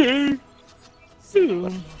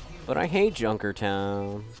 But I hate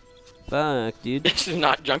Junkertown. Fuck, dude. This is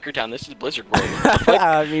not Junkertown. This is Blizzard World.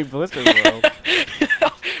 I mean, Blizzard World.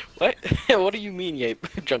 What? What do you mean, Yape?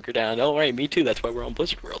 Junkertown. Don't worry, me too. That's why we're on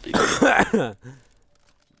Blizzard World, dude.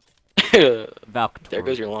 Valk. There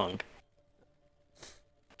goes your lung.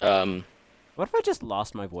 What if I just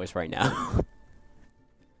lost my voice right now?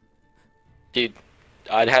 Dude,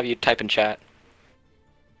 I'd have you type in chat.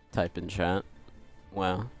 Type in chat.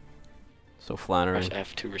 Wow. So flattering. Press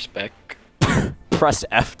F to respect. Press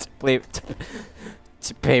F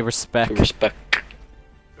to pay respect. To respect.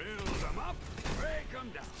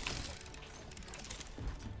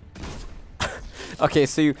 Okay,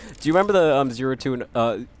 so do you remember the 02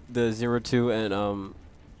 and the 02 and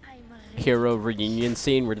Hero reunion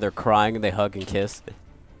scene where they're crying and they hug and kiss?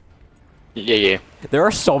 Yeah. There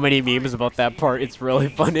are so many memes about that part. It's really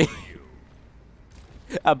funny.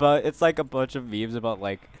 It's like a bunch of memes about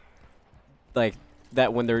like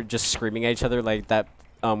that when they're just screaming at each other, like that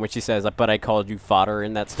when she says, "But I called you fodder"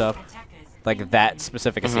 and that stuff. Like that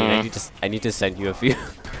specific scene. I need to send you a few.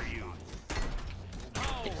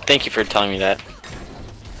 Thank you for telling me that.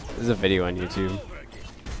 There's a video on YouTube.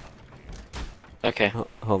 Okay.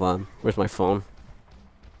 Hold on. Where's my phone?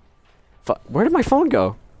 Where did my phone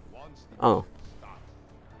go? Oh.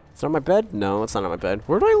 It's on my bed? No, it's not on my bed.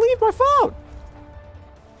 Where did I leave my phone?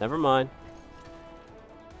 Never mind.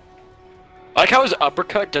 I like how his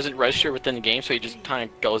uppercut doesn't register within the game, so he just kind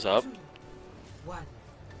of goes up.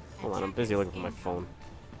 Hold on, I'm busy looking for my phone.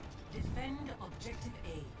 Defend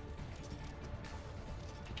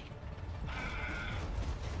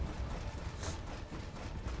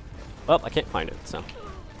Well, I can't find it, so.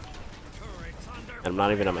 And I'm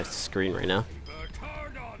not even on my screen right now.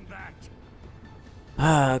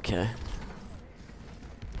 Okay.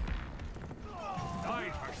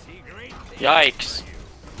 Yikes.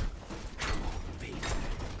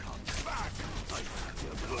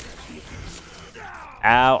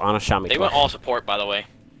 Ow, on a shot me. They went all support, by the way.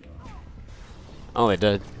 Oh, they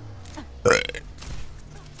did.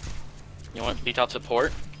 You want beat out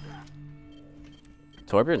support?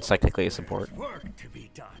 Torbjorn's technically a support. Work to be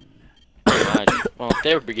done. Well,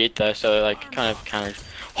 they were Brigitte, so like kind of.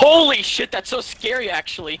 Holy shit, that's so scary,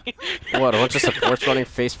 actually. What, a bunch of supports running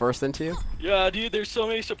face first into you? Yeah, dude, there's so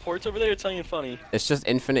many supports over there. It's not even funny. It's just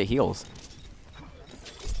infinite heals.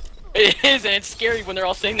 It is, and it's scary when they're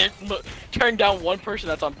all saying they're turning down one person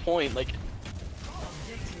that's on point. Like,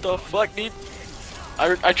 the fuck, dude?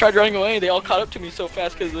 I tried running away. They all caught up to me so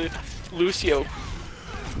fast because of Lucio.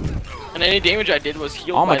 And any damage I did was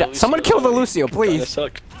healed. Oh my by god! Lucio. Someone kill the Lucio, That please.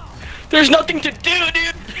 sucked. There's nothing to do,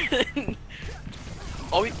 dude.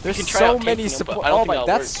 Oh, There's we can try so out many tanking him, but support. I don't Oh think my, that'll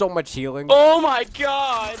that's work. so much healing. Oh my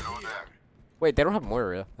god! Wait, they don't have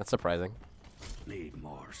Moira. That's surprising. Need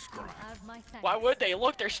more scrap. Have my thanks. Why would they?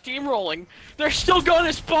 Look, they're steamrolling. They're still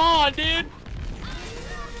gonna spawn, dude.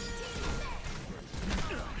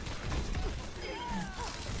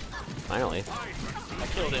 Finally. I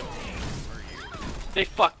killed him. They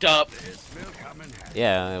fucked up.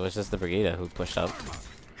 Yeah, it was just the Brigida who pushed up.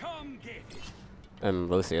 Come get it. And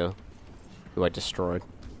Lucio, who I destroyed.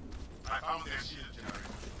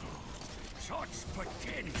 Shots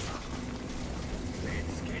potential.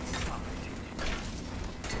 Let's get started.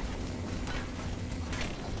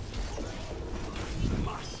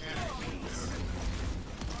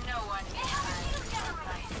 No one can hide from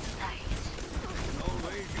my sight.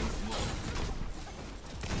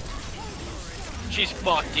 She's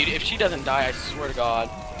fucked, dude. If she doesn't die, I swear to God.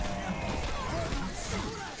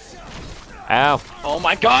 Ow! Oh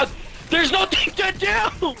my God! There's nothing to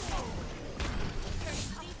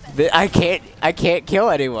do. I can't kill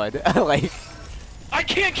anyone. Like, I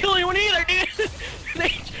can't kill anyone either, dude.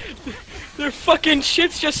 Their fucking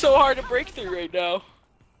shit's just so hard to break through right now.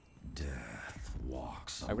 Death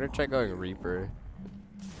walks. I'm gonna try going Reaper.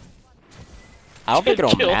 I don't think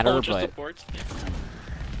it'll Kill matter, ultra but supports.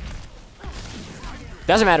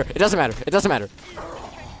 doesn't matter. It doesn't matter. It doesn't matter.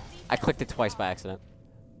 I clicked it twice by accident.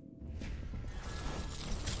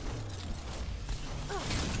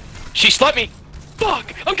 She slept me.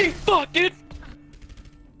 Fuck! I'm getting fucked, dude.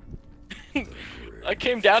 I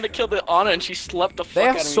came down to kill the Ana and she slept the fuck They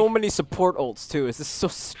out have of so me. many support ults too. Is this so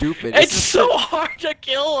stupid? It's so hard to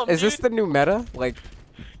kill them. Is this the new meta? Like,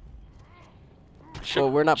 Should,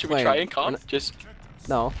 well, we're not should playing. we try and We're comp? not- Just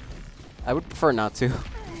no. I would prefer not to.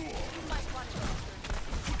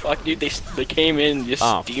 fuck, dude. They came in, and just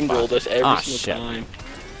Oh, steamrolled fuck. us every Ah, single shit. time.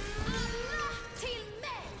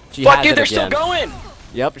 She Fuck, has dude. it They're again. still going.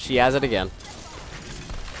 Yep, she has it again.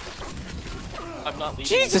 I'm not leaving.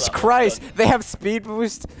 Jesus without Christ! done. They have speed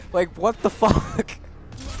boost. Like, what the fuck?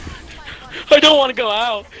 I don't want to go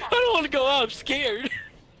out. I don't want to go out. I'm scared.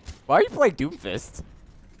 Why are you playing Doomfist?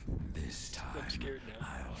 This time, I'm scared now.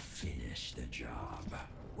 I'll finish the job.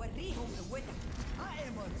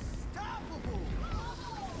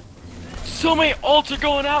 So many ults are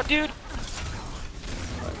going out, dude.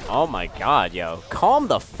 Oh my god, yo. Calm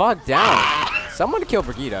the fuck down. Someone kill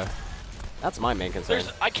Brigida. That's my main concern.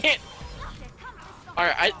 I can't.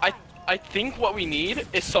 Alright, I think what we need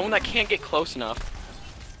is someone that can't get close enough.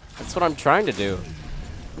 That's what I'm trying to do.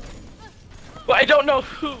 But I don't know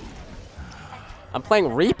who. I'm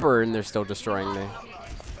playing Reaper and they're still destroying me.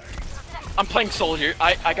 I'm playing Soldier.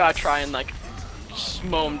 I gotta try and like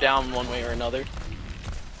mow him down one way or another.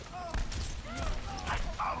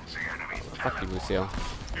 Fuck you, Lucio.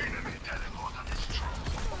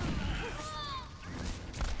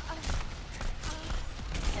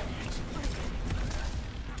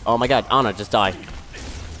 Oh my god, Ana, just die.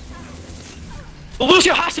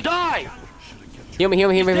 Lucio has to die! Heal me, heal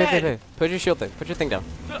me, heal me, He's heal me, dead. heal me. Put your shield thing. Put your thing down.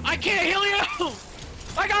 I can't heal you!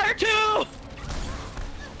 I got her too!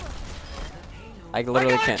 I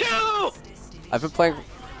literally I got her can't. too! I've been playing.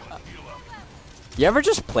 You ever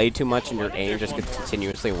just play too much and your aim just gets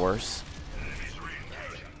continuously worse?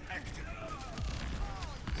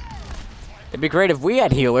 It'd be great if we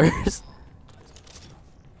had healers.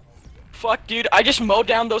 Fuck, dude. I just mowed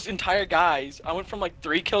down those entire guys. I went from like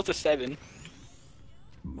 3 kills to 7.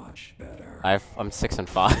 Much better. I'm 6 and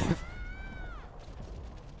 5.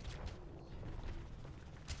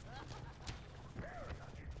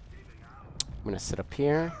 I'm gonna sit up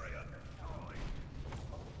here.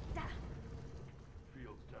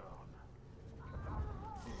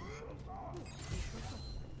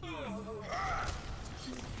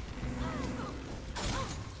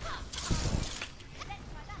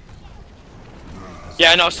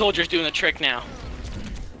 Yeah, no, soldier's doing the trick now.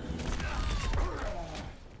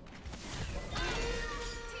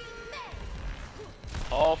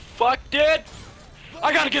 Oh, fuck, dude!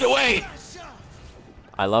 I gotta get away!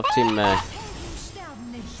 I love Team Meh.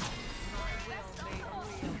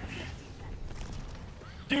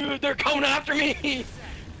 Dude, they're coming after me!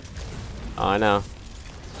 Oh, I know.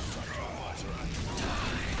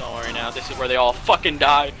 Don't worry now, this is where they all fucking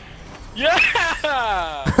die. Yeah!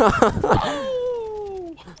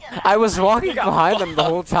 I was walking got behind them the fucked.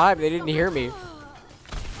 whole time. They didn't hear me.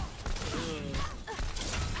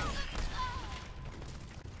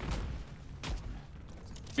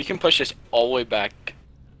 We can push this all the way back.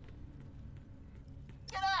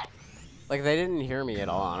 Like, they didn't hear me at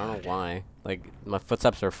all. I don't know why. Like, my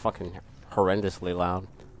footsteps are fucking horrendously loud.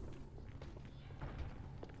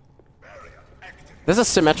 There's a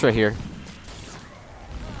Symmetra here.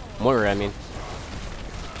 Moira, I mean.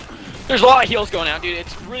 There's a lot of heals going out, dude.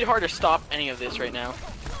 It's really hard to stop any of this right now.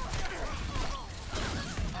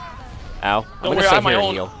 Ow. I'm Don't gonna worry, I stay have my here and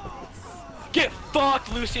own. heal. Get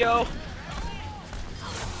fucked, Lucio!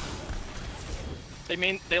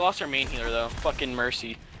 They lost their main healer though. Fucking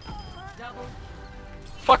Mercy.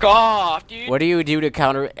 Fuck off, dude! What do you do to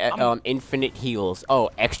counter infinite heals? Oh,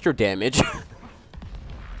 extra damage.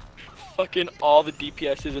 Fucking all the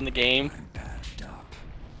DPSs in the game. Patched up.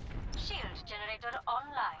 Shield generator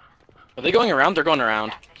online. Are they going around? They're going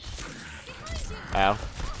around. Ow.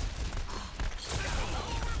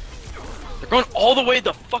 They're going all the way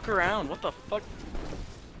the fuck around. What the fuck?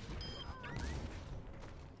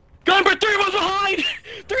 Gun, but 3 of us behind!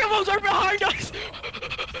 3 of us are behind us!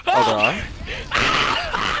 Oh, there are?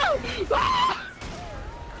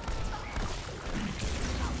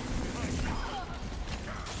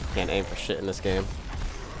 Can't aim for shit in this game.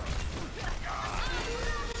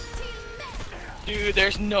 Dude,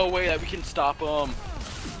 there's no way that we can stop them.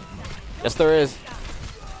 Yes, there is.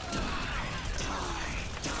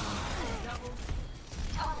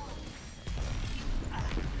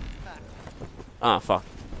 Ah, fuck.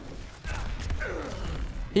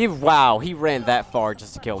 Wow, he ran that far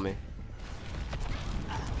just to kill me.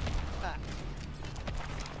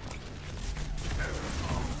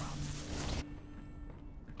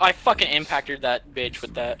 I fucking impacted that bitch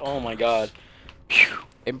with that. Oh my god. Phew.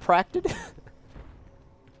 Impacted?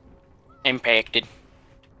 Impacted.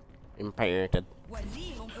 Impacted.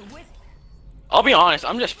 I'll be honest,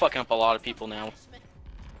 I'm just fucking up a lot of people now.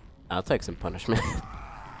 I'll take some punishment.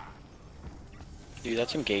 Dude,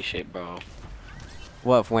 that's some gay shit, bro.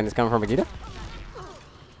 What, when it's coming from Vegeta?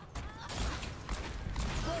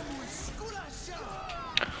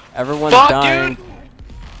 Everyone's Fuck, dying. dude!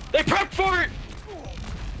 They prepped for it!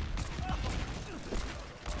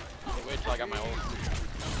 Wait till I got my ult.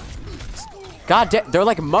 God damn, they're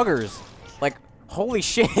like muggers. Like, holy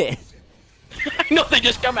shit. I know they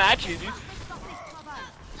just come at you, dude.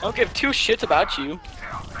 I don't give 2 shits about you.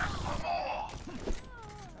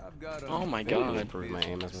 Oh my Maybe god. improve my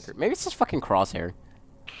aim as my Maybe it's just fucking crosshair.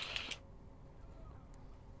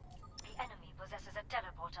 The enemy possesses a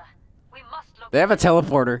teleporter. We must look. They have a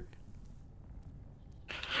teleporter.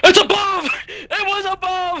 It's above! It was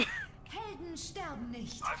above! Helden sterben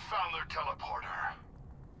nicht. I found their teleporter.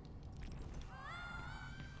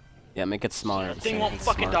 Yeah, make it smaller. Thing won't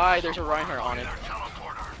fucking Smart. die, there's a Reinhardt on it.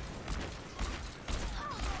 Teleporter.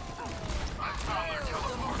 I found their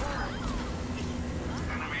teleporter.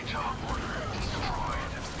 Enemy teleporter destroyed.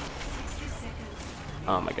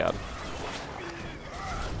 Oh my god.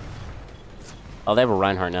 Oh, they have a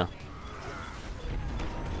Reinhardt now.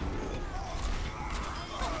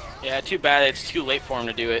 Yeah, too bad it's too late for him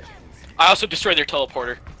to do it. I also destroyed their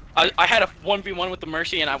teleporter. I had a 1v1 with the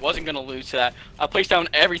Mercy and I wasn't gonna lose to that. I placed down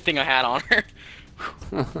everything I had on her.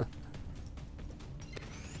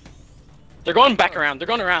 They're going back around. They're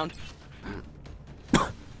going around.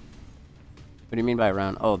 What do you mean by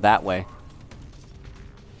around? Oh, that way.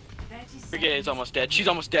 Forget it's almost dead. She's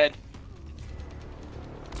almost dead.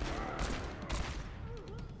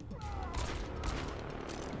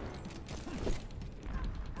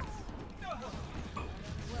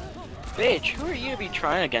 Bitch, who are you to be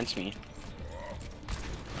trying against me?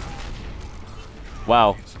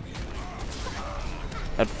 Wow.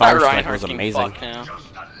 That fire That striker Reinhardt's was getting amazing. fucked now.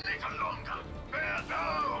 Just a little longer. Bear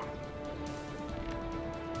down.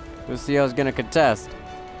 Lucio's gonna contest.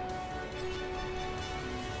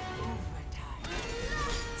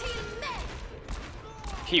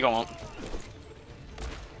 He won't.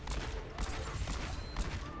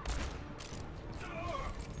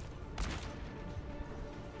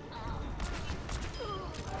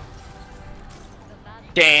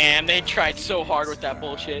 Damn, they tried so hard with that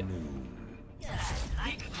bullshit.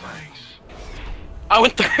 I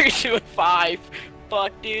went 32 and 5.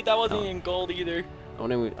 Fuck, dude, that wasn't even gold either. I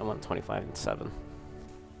want 25 and 7.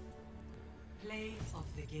 Play of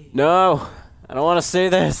the game. No! I don't want to see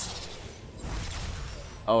this!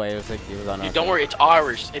 Oh wait, it was on. Dude, don't worry, it's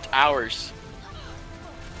ours. It's ours.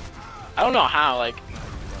 I don't know how, like.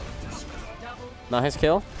 Not his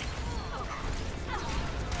kill?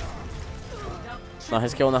 Not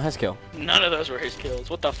his kill, not his kill. None of those were his kills.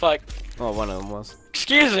 What the fuck? Oh, one of them was.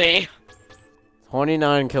 Excuse me.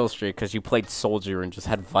 29 kill streak because you played soldier and just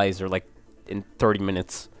had visor like in 30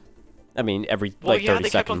 minutes. I mean, every Well, like yeah, 30 they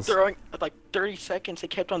kept on seconds. throwing, like 30 seconds. They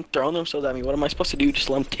kept on throwing them. So that, I mean, what am I supposed to do? Just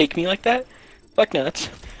let them take me like that? Fuck nuts.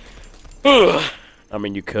 Ugh. I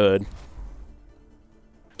mean, you could.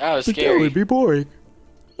 That was scary. be boring.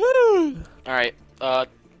 All right,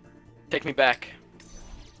 take me back.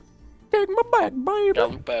 Take my back, baby.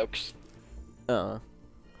 Double box.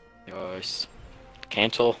 Yes.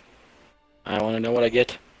 Cancel. I want to know what I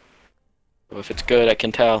get. Well, if it's good, I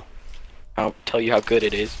can tell. I'll tell you how good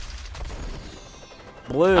it is.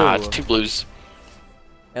 Blue. Ah, it's 2 blues.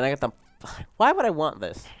 And I got the. Why would I want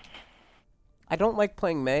this? I don't like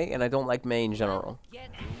playing Mei, and I don't like Mei in general.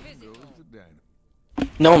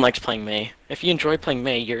 No one likes playing Mei. If you enjoy playing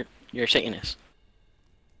Mei, you're a Satanist.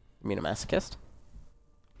 You mean a masochist?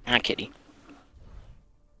 Ah, kitty.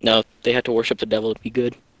 No, they had to worship the devil to be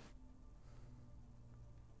good.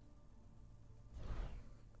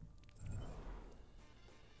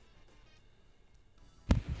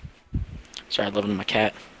 Sorry, I loving my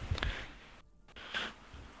cat.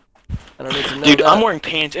 I don't need to know Dude, that. I'm wearing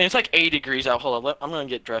pants, and it's like 80 degrees out. Hold on, I'm gonna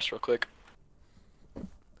get dressed real quick.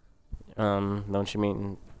 Don't you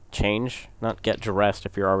mean change? Not get dressed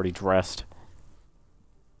if you're already dressed.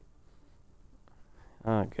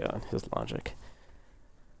 Oh god, his logic.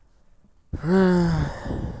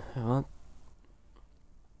 What?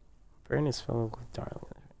 Burn is filled with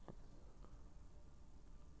darling.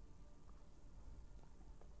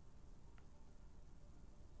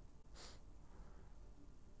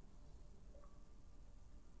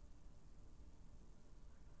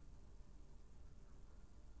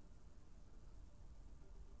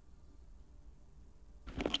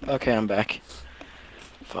 Okay, I'm back.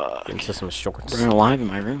 Fuck. Into some shorts. We're alive in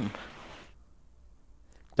my room.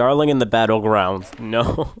 Darling in the battleground.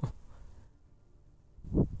 No.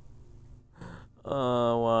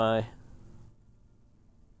 Why?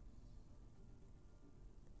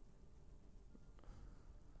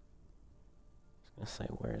 I was gonna say,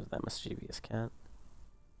 where is that mischievous cat?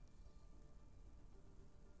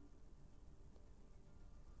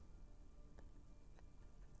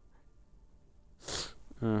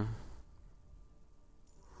 Hmm.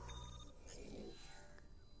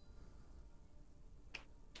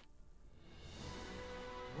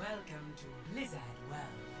 Welcome to Blizzard World.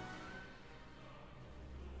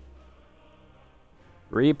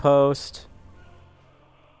 Repost.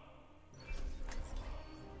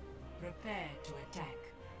 Prepare to attack.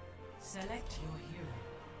 Select your hero.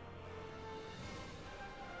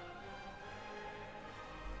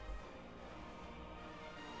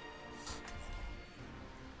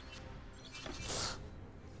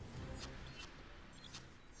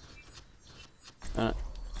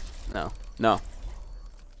 No. No.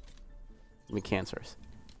 Give me cancers.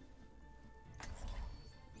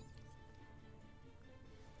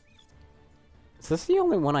 Is this the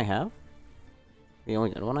only one I have? The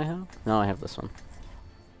only good one I have? No, I have this one.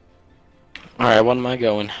 Alright, what am I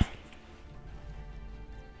going?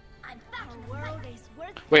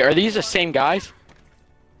 Wait, are these the same guys?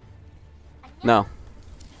 No.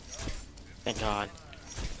 Thank God.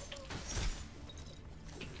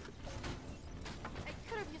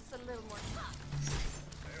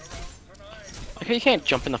 Okay, you can't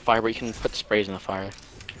jump in the fire, but you can put sprays in the fire.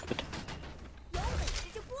 But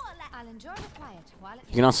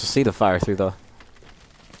You can also see the fire through the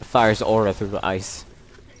fire's aura through the ice.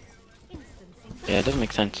 yeah, it doesn't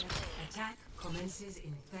make sense. Attack commences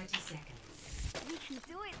in 30 seconds. We can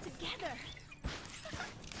do it together.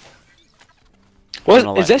 What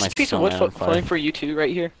gonna is light this my piece of wood snowman on fire. floating for you two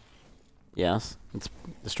right here? Yes, it's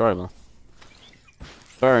destroyable.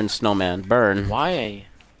 Burn, snowman, burn. Why?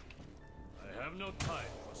 I have no time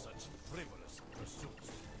for such frivolous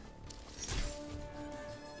pursuits.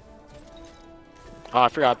 Oh, I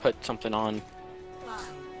forgot to put something on.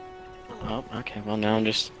 Oh, okay. Well, now I'm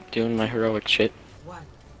just doing my heroic shit. 1.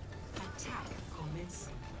 Attack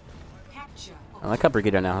commencing. Capture. I like how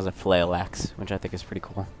Brigitte now has a flail axe, which I think is pretty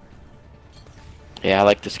cool. Yeah, I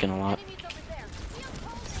like this skin a lot.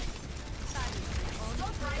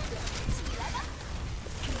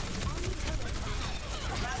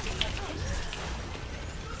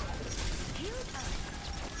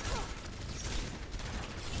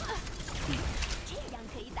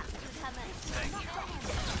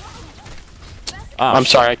 Oh, I'm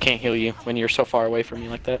shit. sorry, I can't heal you when you're so far away from me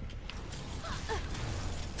like that.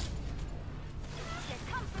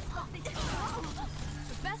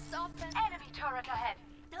 Enemy turret ahead.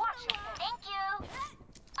 Watch it. Thank you.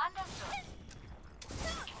 Understood.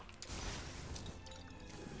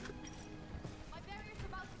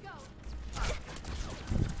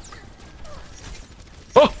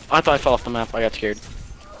 Oh! I thought I fell off the map. I got scared.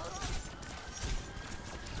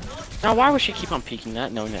 Now, why would she keep on peeking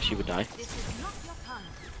that, knowing that she would die?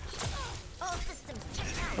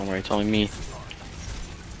 Don't worry, it's only me.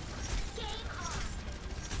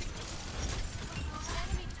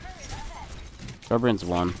 Starbrin's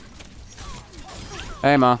 1.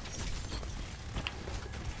 Hey, Ma.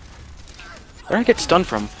 Where did I get stunned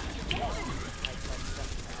from?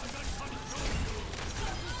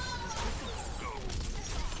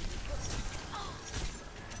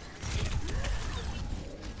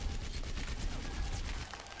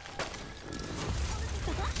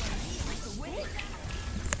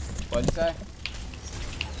 What'd you say?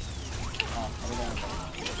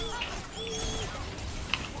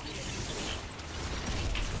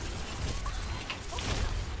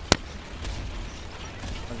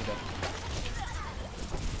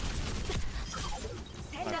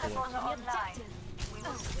 Teleporter online. We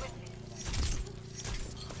will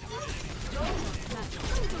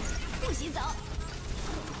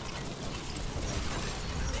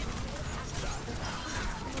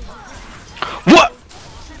What?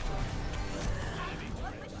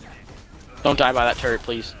 Don't die by that turret,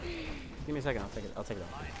 please. Give me a second. I'll take it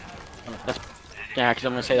off. That's, yeah, because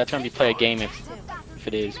I'm gonna say that's gonna be play a game if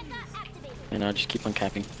it is. And I'll just keep on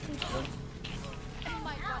capping.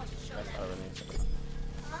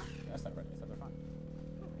 That's not ready. That's fine.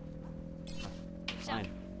 Fine.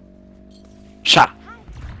 Shot.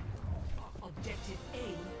 Objective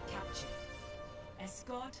A captured.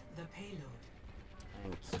 Escort the payload.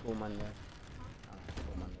 School Monday.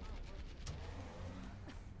 School Monday.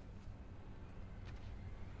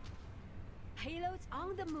 Payloads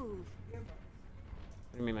on the move. What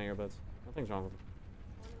do you mean my earbuds? Nothing's wrong with them.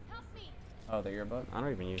 Oh, the earbud? I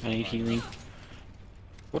don't even use I need them. healing.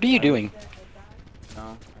 What are you doing? No,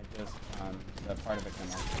 I just, that part of it came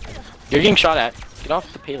off. You're getting shot at. Get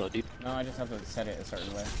off the payload, dude. No, I just have to set it a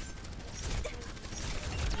certain way.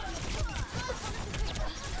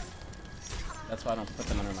 That's why I don't put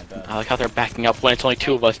them under my bed. I like how they're backing up when it's only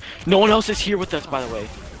 2 of us. No one else is here with us, by the way.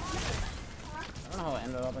 I don't know how it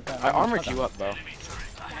ended up like that. I armored you up, bro.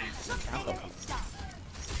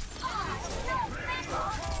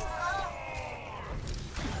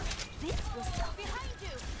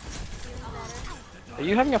 Are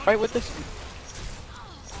you having a fight with this?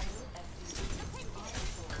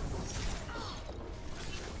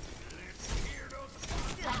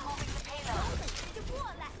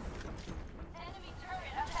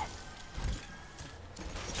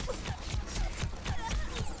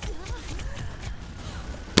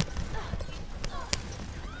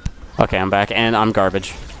 Okay, I'm back, and I'm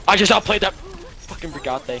garbage. I just outplayed that fucking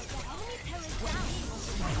Brigate.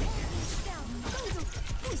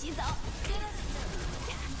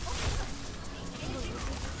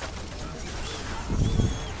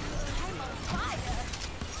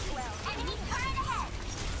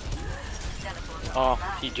 Oh,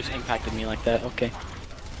 he just impacted me like that. Okay.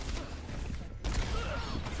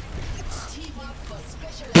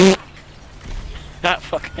 That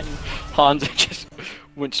fucking Hans just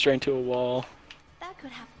went straight into a wall. That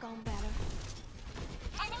could have gone better.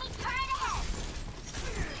 Enemy turret ahead.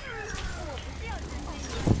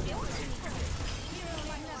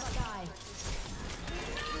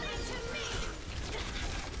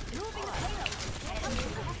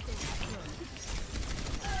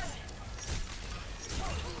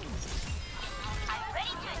 I'm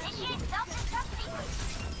ready to initiate self-destruct sequence.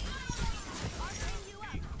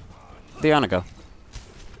 Diana, go.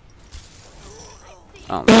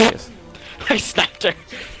 Oh, there he is. I sniped her.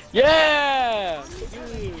 Yeah!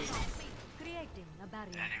 Creating a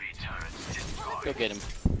barrier. Go get him.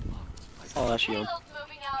 Oh, that shield. Payload's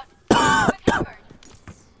moving out. Recovered.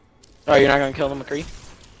 Oh, you're not gonna kill him, McCree?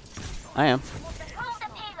 I am. Hold the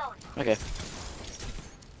payload. Okay.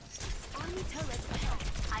 Enemy turret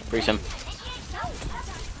ahead. Freeze him. Initiate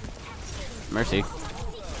self-destruct. Mercy.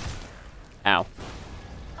 Ow.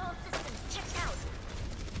 All systems checked out.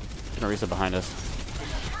 Narisa behind us.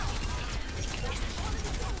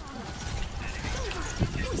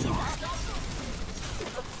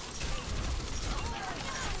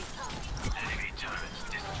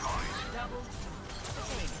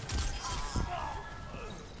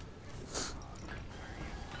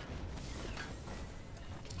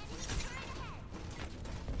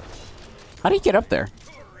 How do you get up there?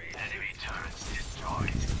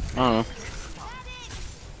 I don't know.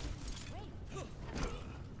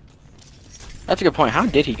 That's a good point. How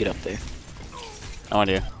did he get up there? No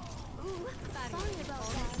idea.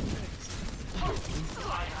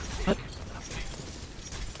 What?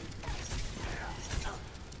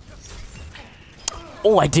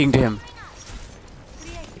 Oh, I dinged him.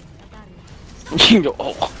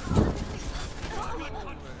 Oh.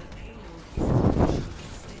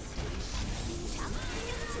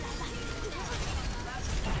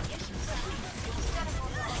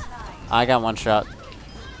 I got one shot.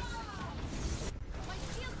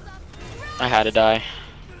 I had to die.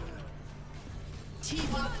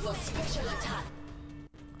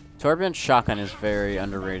 Torbjorn's shotgun is very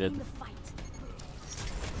underrated.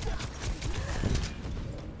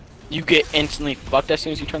 You get instantly fucked as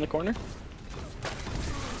soon as you turn the corner?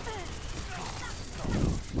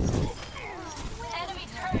 Enemy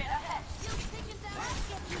turret ahead.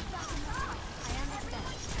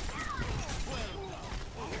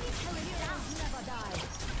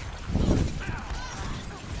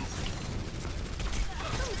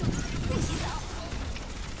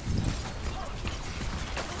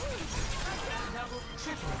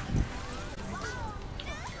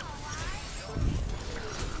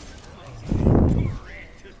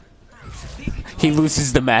 He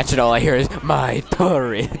loses the match and all I hear is my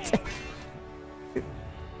turret.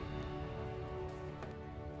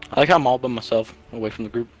 I like how I'm all by myself, away from the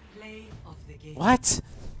group. Play of the game. What?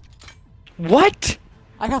 What?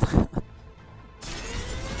 I got.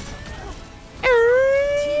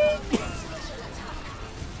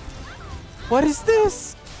 What is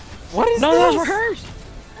this? What is No, this? those were hers!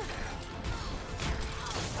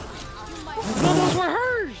 No, those were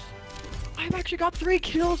hers! I've actually got 3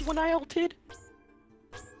 kills when I ulted.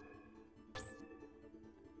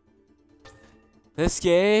 This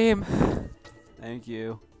game. Thank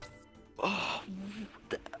you.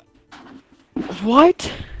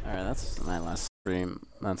 What? Alright, that's my last stream.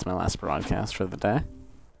 That's my last broadcast for the day.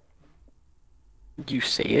 You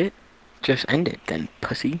say it? Just end it then,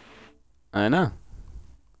 pussy. I know.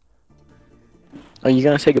 Are you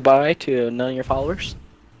gonna say goodbye to none of your followers?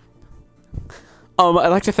 I'd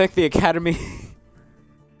like to thank the Academy.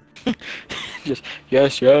 Just,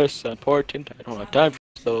 yes, important. I don't have time for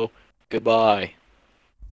this though. Goodbye.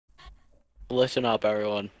 Listen up,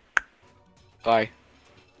 everyone. Bye.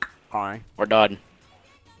 Alright. We're done.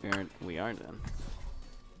 We are done.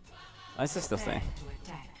 Why is this still saying?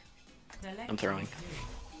 I'm throwing.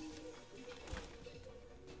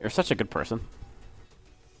 You're such a good person.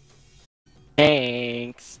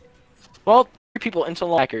 Thanks. Well, 3 people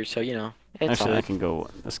instantly hackers, so you know. It's Actually, all I can go.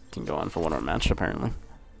 This can go on for one more match apparently.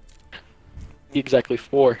 exactly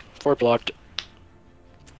 4. 4 blocked.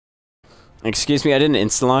 Excuse me, I didn't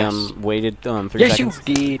insta-log. Waited 3 Yes, seconds.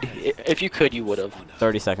 you did. If you could, you would have.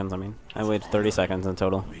 30 seconds. I mean, I waited 30 seconds in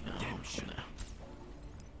total.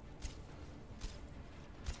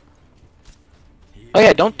 Oh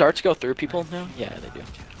yeah, don't darts go through people now? Yeah, they do.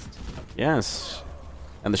 Yes.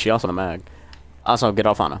 And she also the mag. Also, get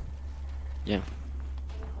off on her. Yeah.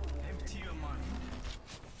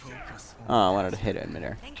 Oh, I wanted to hit it in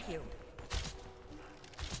midair. Thank you.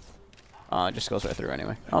 Oh, it just goes right through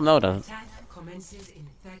anyway. Oh no, it doesn't. Attack commences in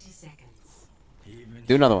 30 seconds.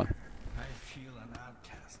 Do another one. I feel an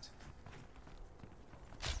outcast.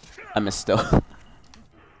 I missed still.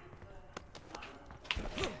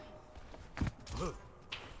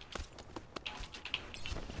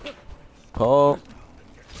 Oh.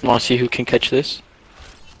 Wanna see who can catch this?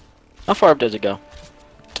 How far up does it go?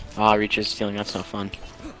 Ah, reaches ceiling, that's not fun.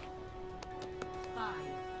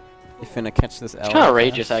 You finna catch this L. It's kinda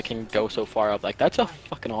outrageous I can go so far up. Like, that's a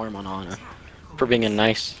fucking arm on Ana. For being a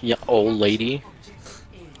nice old lady.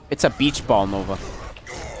 It's a beach ball, Nova.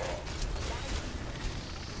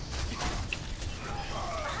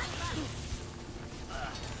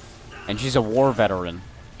 And she's a war veteran.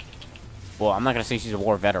 Well, I'm not gonna say she's a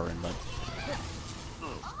war veteran, but...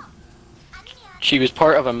 She was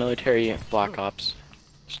part of a military Black Ops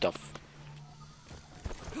stuff.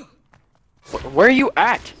 Where are you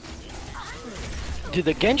at? Did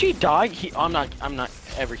the Genji die? I'm not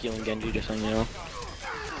ever healing Genji, just so you know.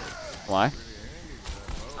 Why?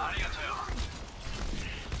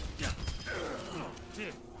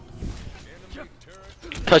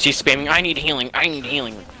 Cause he's spamming, I need healing.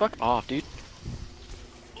 Like, fuck off, dude.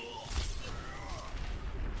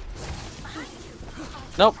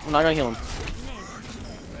 Nope, I'm not gonna heal him.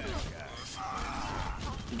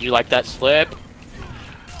 Did you like that slip?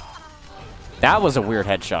 That was a weird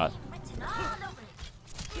headshot.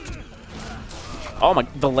 Oh my,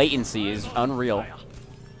 the latency is unreal.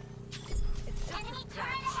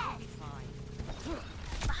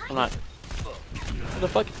 I'm not. What the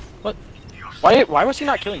fuck? What? Why was he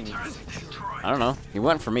not killing me? I don't know. He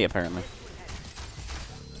went for me apparently.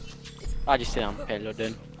 I just sit down. Payload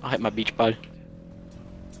then. I'll hit my beach bud.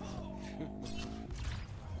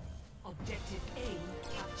 Objective A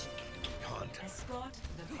captured. Escort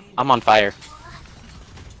the payload. I'm on fire.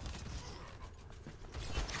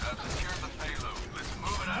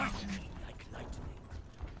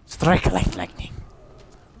 Strike like lightning.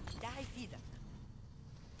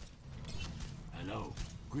 Hello.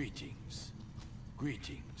 Greetings.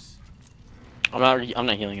 Greetings. I'm not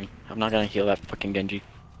healing him. I'm not gonna heal that fucking Genji.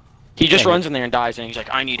 He just runs in there and dies, and he's like,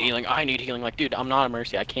 I need healing. I need healing. Like, dude, I'm not a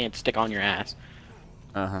Mercy. I can't stick on your ass.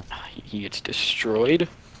 He gets destroyed.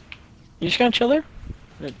 You just gonna chill there?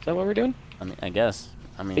 Is that what we're doing? I mean, I guess.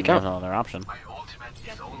 I mean, Speak there's up. no other option.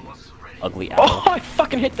 Ugly owl. Oh, I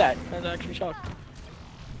fucking hit that. I was actually shocked.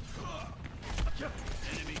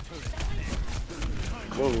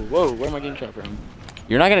 Whoa, where am I getting shot from?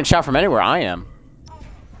 You're not getting shot from anywhere. I am.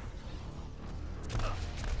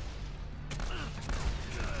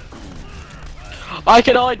 I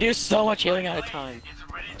can only do so much healing at a time.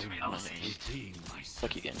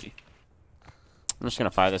 Fuck you, Genji. I'm just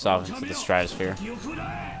gonna fire this off into the stratosphere.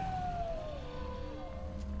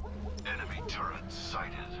 Enemy turret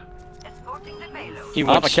sighted. Escorting the payload. He Oh,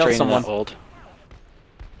 went I killed straight someone. in that ult.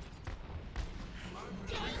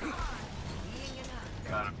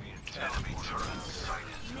 Gotta be enemy turret sighted.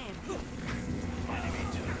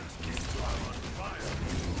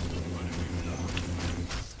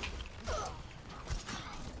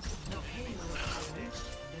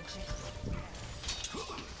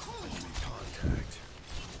 Contact.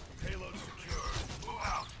 Payload secure. Move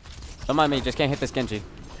out. Don't mind me. Just can't hit this Genji.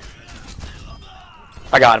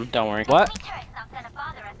 I got him. Don't worry. What? Turret's not gonna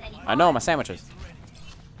bother us anymore. I know my sandwiches.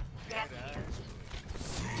 Enemy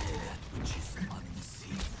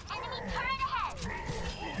turret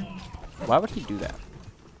ahead. Why would he do that?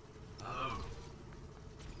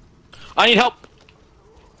 I need help.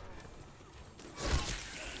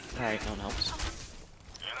 All right, no one helps.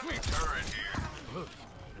 Enemy turret here.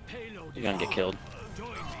 You're gonna get killed.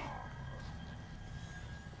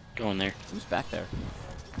 Go in there. Who's back there?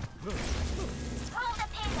 Hold the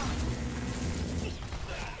payload.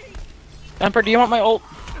 Emperor, do you want my ult?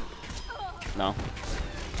 No.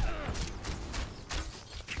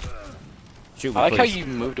 Shoot me, I like how please. you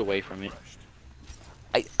moved away from it.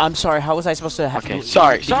 I'm sorry. How was I supposed to have? Okay,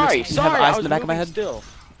 sorry. Did you have I eyes was in the back of my moving head? Still.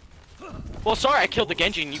 Well, sorry, I killed the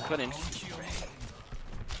Genji and you couldn't.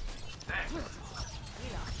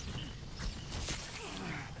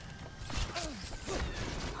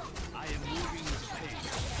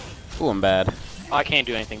 Ooh, I'm bad. I can't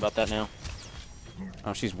do anything about that now.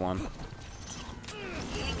 Oh, she's won.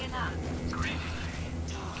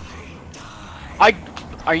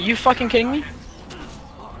 Are you fucking kidding me?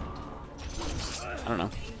 I don't know.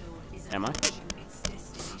 Am I?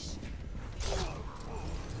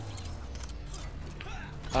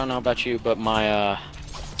 I don't know about you, but my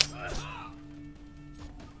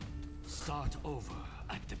Start over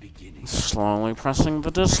at the beginning. Slowly pressing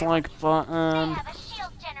the dislike They button. have a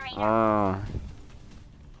shield generator.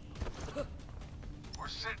 We're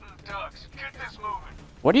sitting ducks. Get this moving.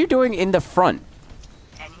 What are you doing in the front?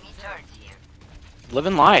 Enemy turret here.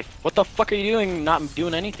 living life. What the fuck are you doing? Not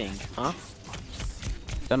doing anything, huh?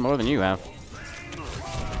 Done more than you have.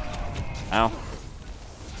 Ow.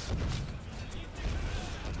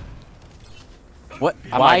 What? I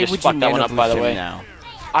might Why just would fuck you that one nano up, by the boost him way. now?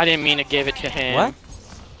 I didn't mean to give it to him. What?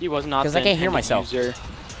 He was not 'Cause the I can't hear intended myself. user.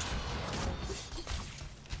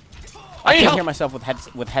 I need can't help. hear myself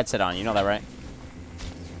with headset on. You know that, right?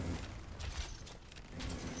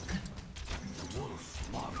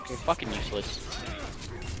 You're fucking useless.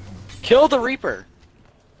 Kill the Reaper.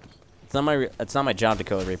 It's not my job to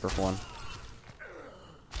kill a Reaper for one.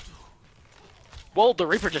 Well, the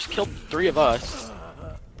Reaper just killed 3 of us.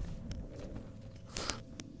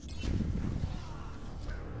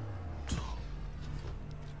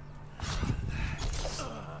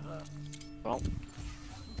 Well,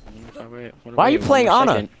 Why are you playing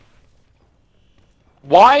Ana?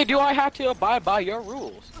 Why do I have to abide by your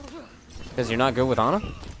rules? Because you're not good with Ana?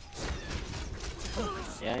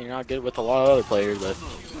 Yeah, you're not good with a lot of other players, but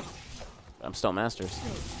I'm still Masters.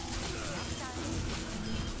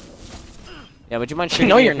 Yeah, would you mind shooting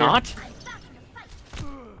no, me you're up here? not.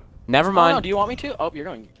 Never Oh, mind. no, do you want me to? Oh, you're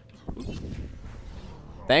going.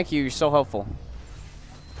 Thank you, you're so helpful.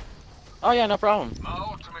 Oh yeah, no problem. My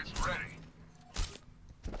ultimate's ready.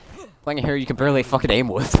 Playing a hero you can barely fucking aim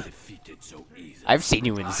with. Defeated so easy. I've seen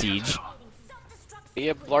you in Siege. Be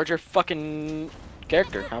a larger fucking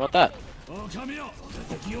character. How about that?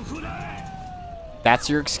 That's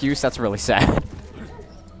your excuse? That's really sad.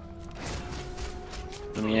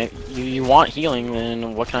 I mean, you want healing,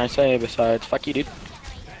 then what can I say besides fuck you, dude?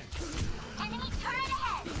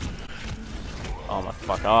 Oh my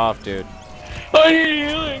fuck off, dude. I need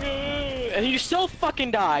healing, and you still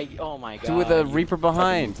fucking die. Oh my god. Do with the Reaper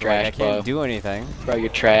behind. Trash, I can't bro. do anything. Bro, you're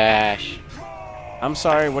trash. I'm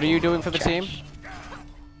sorry. What are you doing for the team?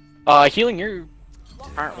 Healing. You're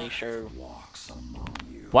apparently sure.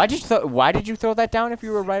 Why did you throw that down if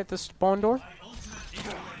you were right at the spawn door?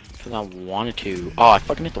 Because I wanted to. Oh, I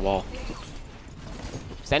fucking hit the wall.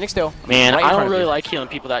 Standing still. Man, Right in I front don't of really you. like healing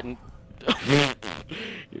people that.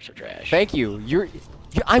 You're so trash. Thank you.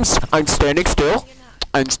 I'm standing still.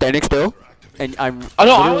 I'm standing still. And I'm. Oh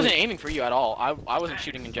no, I literally- wasn't aiming for you at all. I wasn't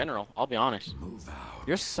shooting in general. I'll be honest.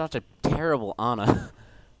 You're such a terrible Ana.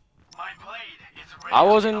 My blade is ready I to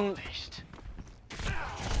be wasn't. unleashed.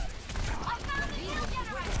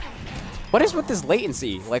 What is with this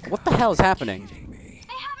latency? Like, what the hell is happening?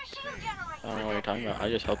 They have a shield generator. I don't know what you're talking about. I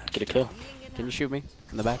just helped get a kill. Can you shoot me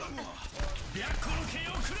in the back?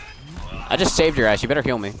 I just saved your ass. You better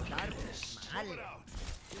heal me.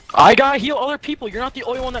 I gotta heal other people. You're not the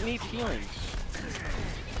only one that needs healing.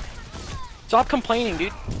 Stop complaining,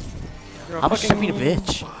 dude. You're a I'm just fucking being a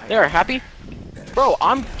bitch. There, happy? Bro,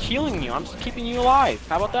 I'm healing you. I'm just keeping you alive.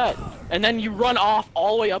 How about that? And then you run off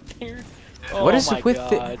all the way up here. Oh What is my with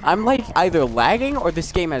God. it? I'm like either lagging or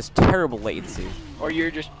this game has terrible latency. Or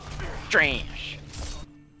you're just trash.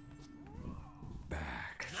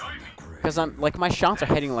 Because I'm like my shots are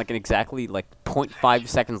hitting like exactly like 0.5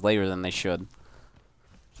 seconds later than they should.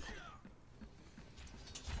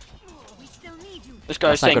 We still need you. This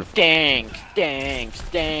guy's That's not saying stanks, stanks,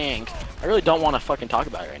 stanks. I really don't want to fucking talk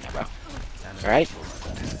about it right now, bro. Alright?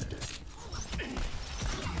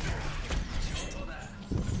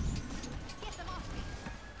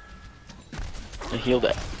 I healed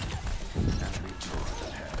it.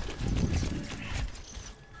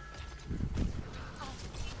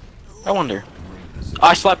 I wonder. Oh,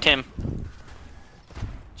 I slept him.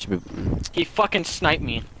 Should be, He fucking sniped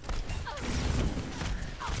me.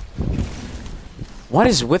 what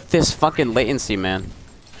is with this fucking latency, man?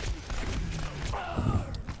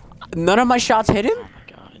 None of my shots hit him? Oh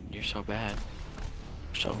my god, you're so bad.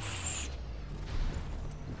 So.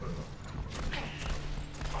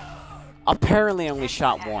 Apparently, I only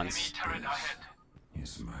shot once. Turret ahead.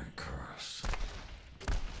 Is my curse.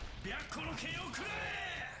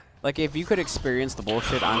 Like, if you could experience the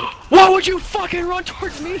bullshit I'm. Why would you fucking run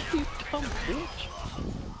towards me, you dumb bitch?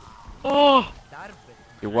 Oh,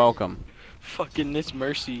 You're welcome. fucking this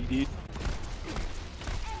mercy, dude.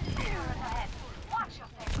 Watch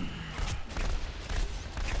yourself.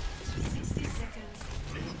 60 seconds.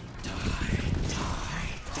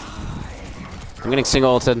 I'm getting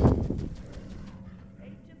single ulted.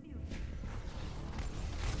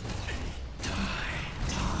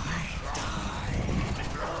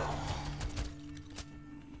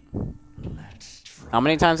 How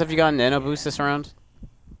many times have you gotten nano boost this round?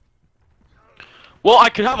 Well, I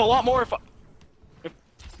could have a lot more if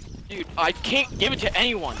dude, I can't give it to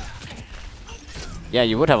anyone. Yeah,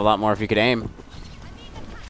 you would have a lot more if you could aim.